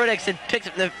all the critics that picked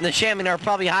up the Chamonix are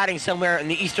probably hiding somewhere in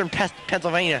the eastern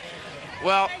Pennsylvania.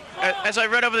 Well, as I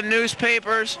read over the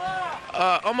newspapers,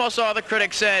 almost all the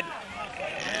critics said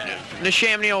the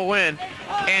Chamonix will win.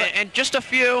 And just a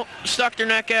few stuck their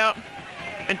neck out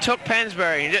and took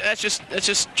Pennsbury. That's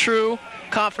just true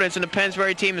confidence in the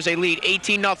Pennsbury team as they lead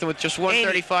 18-0 with just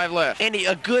 1:35 left. Andy,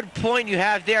 a good point you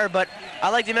have there, but I'd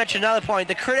like to mention another point.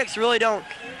 The critics really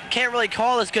can't really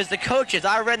call this because the coaches,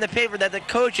 I read in the paper that the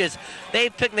coaches, they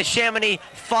picked the Chamonix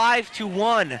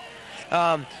 5-1.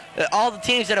 All the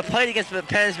teams that have played against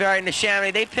Pennsbury and the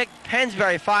Chamonix, they picked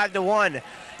Pennsbury 5-1. And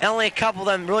only a couple of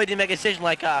them really didn't make a decision,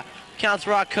 like Counts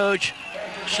Rock coach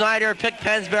Schneider picked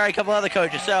Pennsbury, a couple other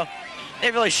coaches. So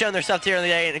they've really shown their stuff here in the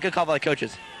day, and a good call by the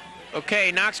coaches.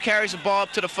 Okay, Knox carries the ball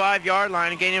up to the 5-yard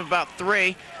line and gaining about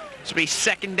 3. This will be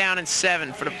 2nd down and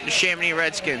 7 for the Chamonix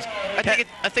Redskins. I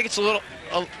think it's a little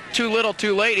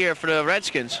too late here for the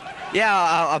Redskins.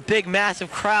 Yeah, a big,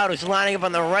 massive crowd is lining up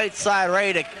on the right side,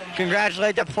 ready to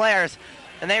congratulate the players,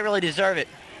 and they really deserve it.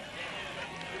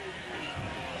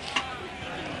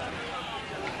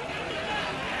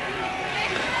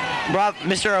 Rob,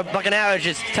 Mr. Buccanavage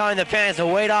is telling the fans to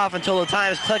wait off until the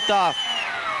time is clicked off.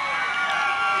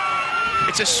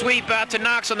 It's a sweep out to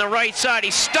Knox on the right side.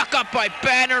 He's stuck up by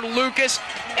Banner, Lucas,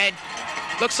 and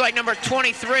looks like number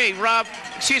 23,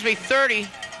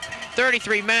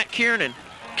 33, Matt Kiernan.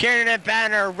 Kiernan and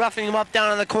Banner roughing him up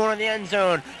down in the corner of the end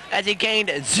zone as he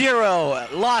gained 0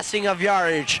 lossing of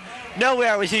yardage.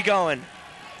 Nowhere was he going.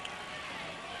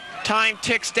 Time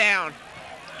ticks down.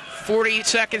 40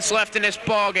 seconds left in this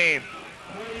ball game.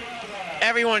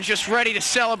 Everyone's just ready to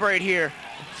celebrate here.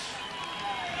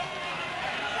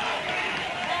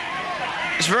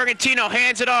 As Vergantino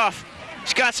hands it off.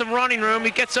 He's got some running room. He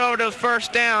gets over to the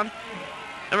 1st down.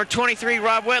 Number 23,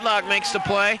 Rob Whitlock, makes the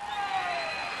play.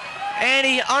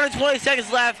 Andy, under 20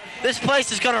 seconds left. This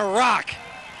place is going to rock.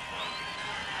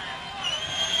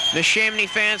 The Chamonix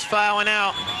fans filing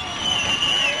out.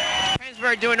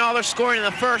 Pennsbury doing all their scoring in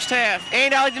the first half.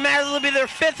 And Alex Matter will be their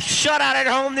 5th shutout at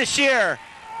home this year.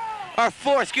 Or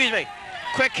 4th, excuse me.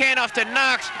 Quick handoff to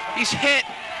Knox. He's hit.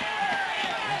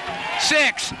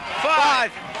 6,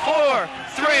 5, 4,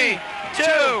 3, 2,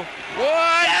 1.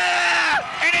 Yeah!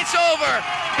 And it's over.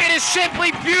 It is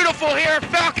simply beautiful here at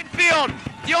Falcon Field.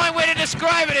 The only way to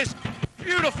describe it is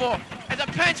beautiful. As the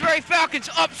Pennsbury Falcons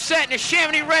upset the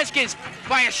Chamonix Redskins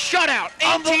by a shutout,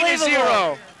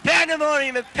 18-0.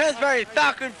 Pandemonium at Pennsbury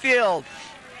Falcon Field.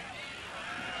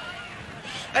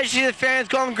 As you see the fans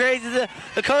going crazy, the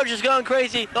coach is going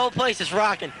crazy, the whole place is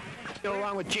rocking. Still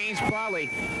along with James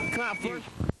Plowley. Come out first.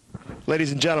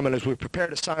 Ladies and gentlemen, as we prepare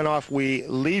to sign off, we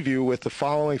leave you with the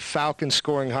following Falcon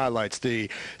scoring highlights. The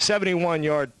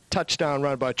 71-yard touchdown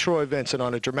run by Troy Vincent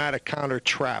on a dramatic counter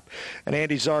trap. An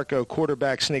Andy Zarko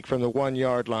quarterback sneak from the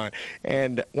 1-yard line.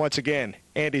 And once again,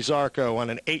 Andy Zarko on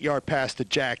an 8-yard pass to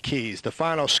Jack Keys. The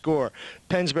final score,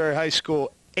 Pennsbury High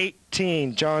School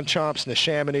 18, John Chomps and the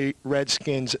Chamonix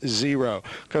Redskins 0.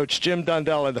 Coach Jim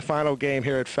Dundell in the final game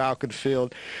here at Falcon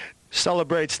Field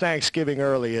celebrates Thanksgiving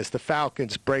early as the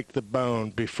Falcons break the bone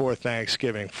before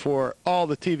Thanksgiving. For all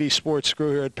the TV sports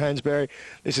crew here at Pennsbury,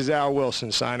 this is Al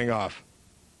Wilson signing off.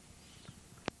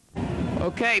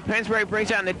 Okay, Pennsbury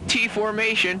breaks out in the T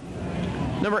formation.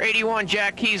 Number 81,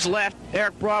 Jack Keys left.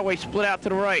 Eric Broadway split out to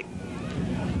the right.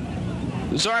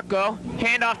 Zarko,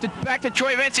 handoff back to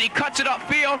Troy Vincent. He cuts it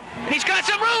upfield, and he's got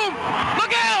some room.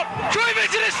 Look out! Troy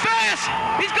Vincent is fast.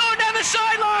 He's going down the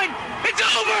sideline. It's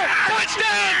over.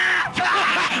 Touchdown!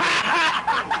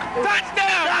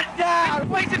 Touchdown! Touchdown! The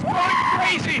place is going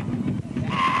crazy.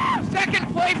 Second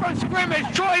play from scrimmage.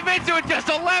 Troy Vincent with just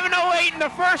 11:08 in the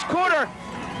first quarter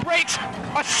breaks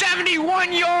a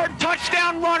 71-yard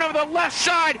touchdown run over the left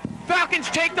side. Falcons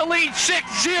take the lead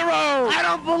 6-0. I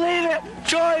don't believe it.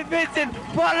 Troy Vincent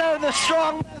brought it over the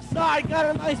strong left side, got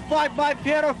a nice block by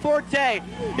Pianoforte.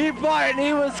 He brought it and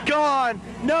he was gone.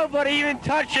 Nobody even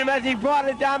touched him as he brought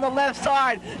it down the left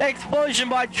side. Explosion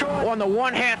by Troy. On the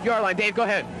 1/2 yard line. Dave, go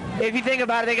ahead. If you think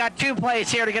about it, they got 2 plays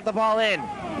here to get the ball in.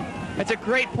 That's a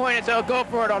great point, and so they'll go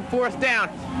for it on 4th down.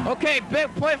 Okay,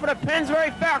 big play for the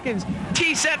Pennsbury Falcons.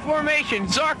 T-set formation.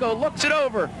 Zarko looks it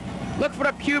over. Look for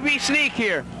the QB sneak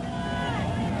here.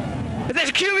 There's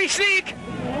a QB sneak.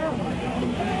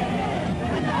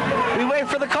 We wait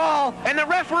for the call. And the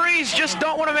referees just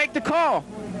don't want to make the call.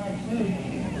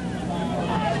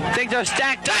 Things are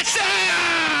stacked. Touchdown!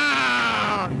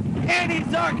 Andy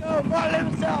Zarko brought it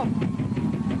himself.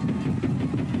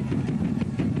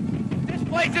 This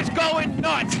place is going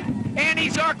nuts. Andy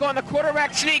Zarko on the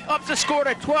quarterback sneak ups the score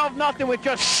to 12-0 with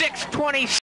just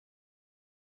 6:20.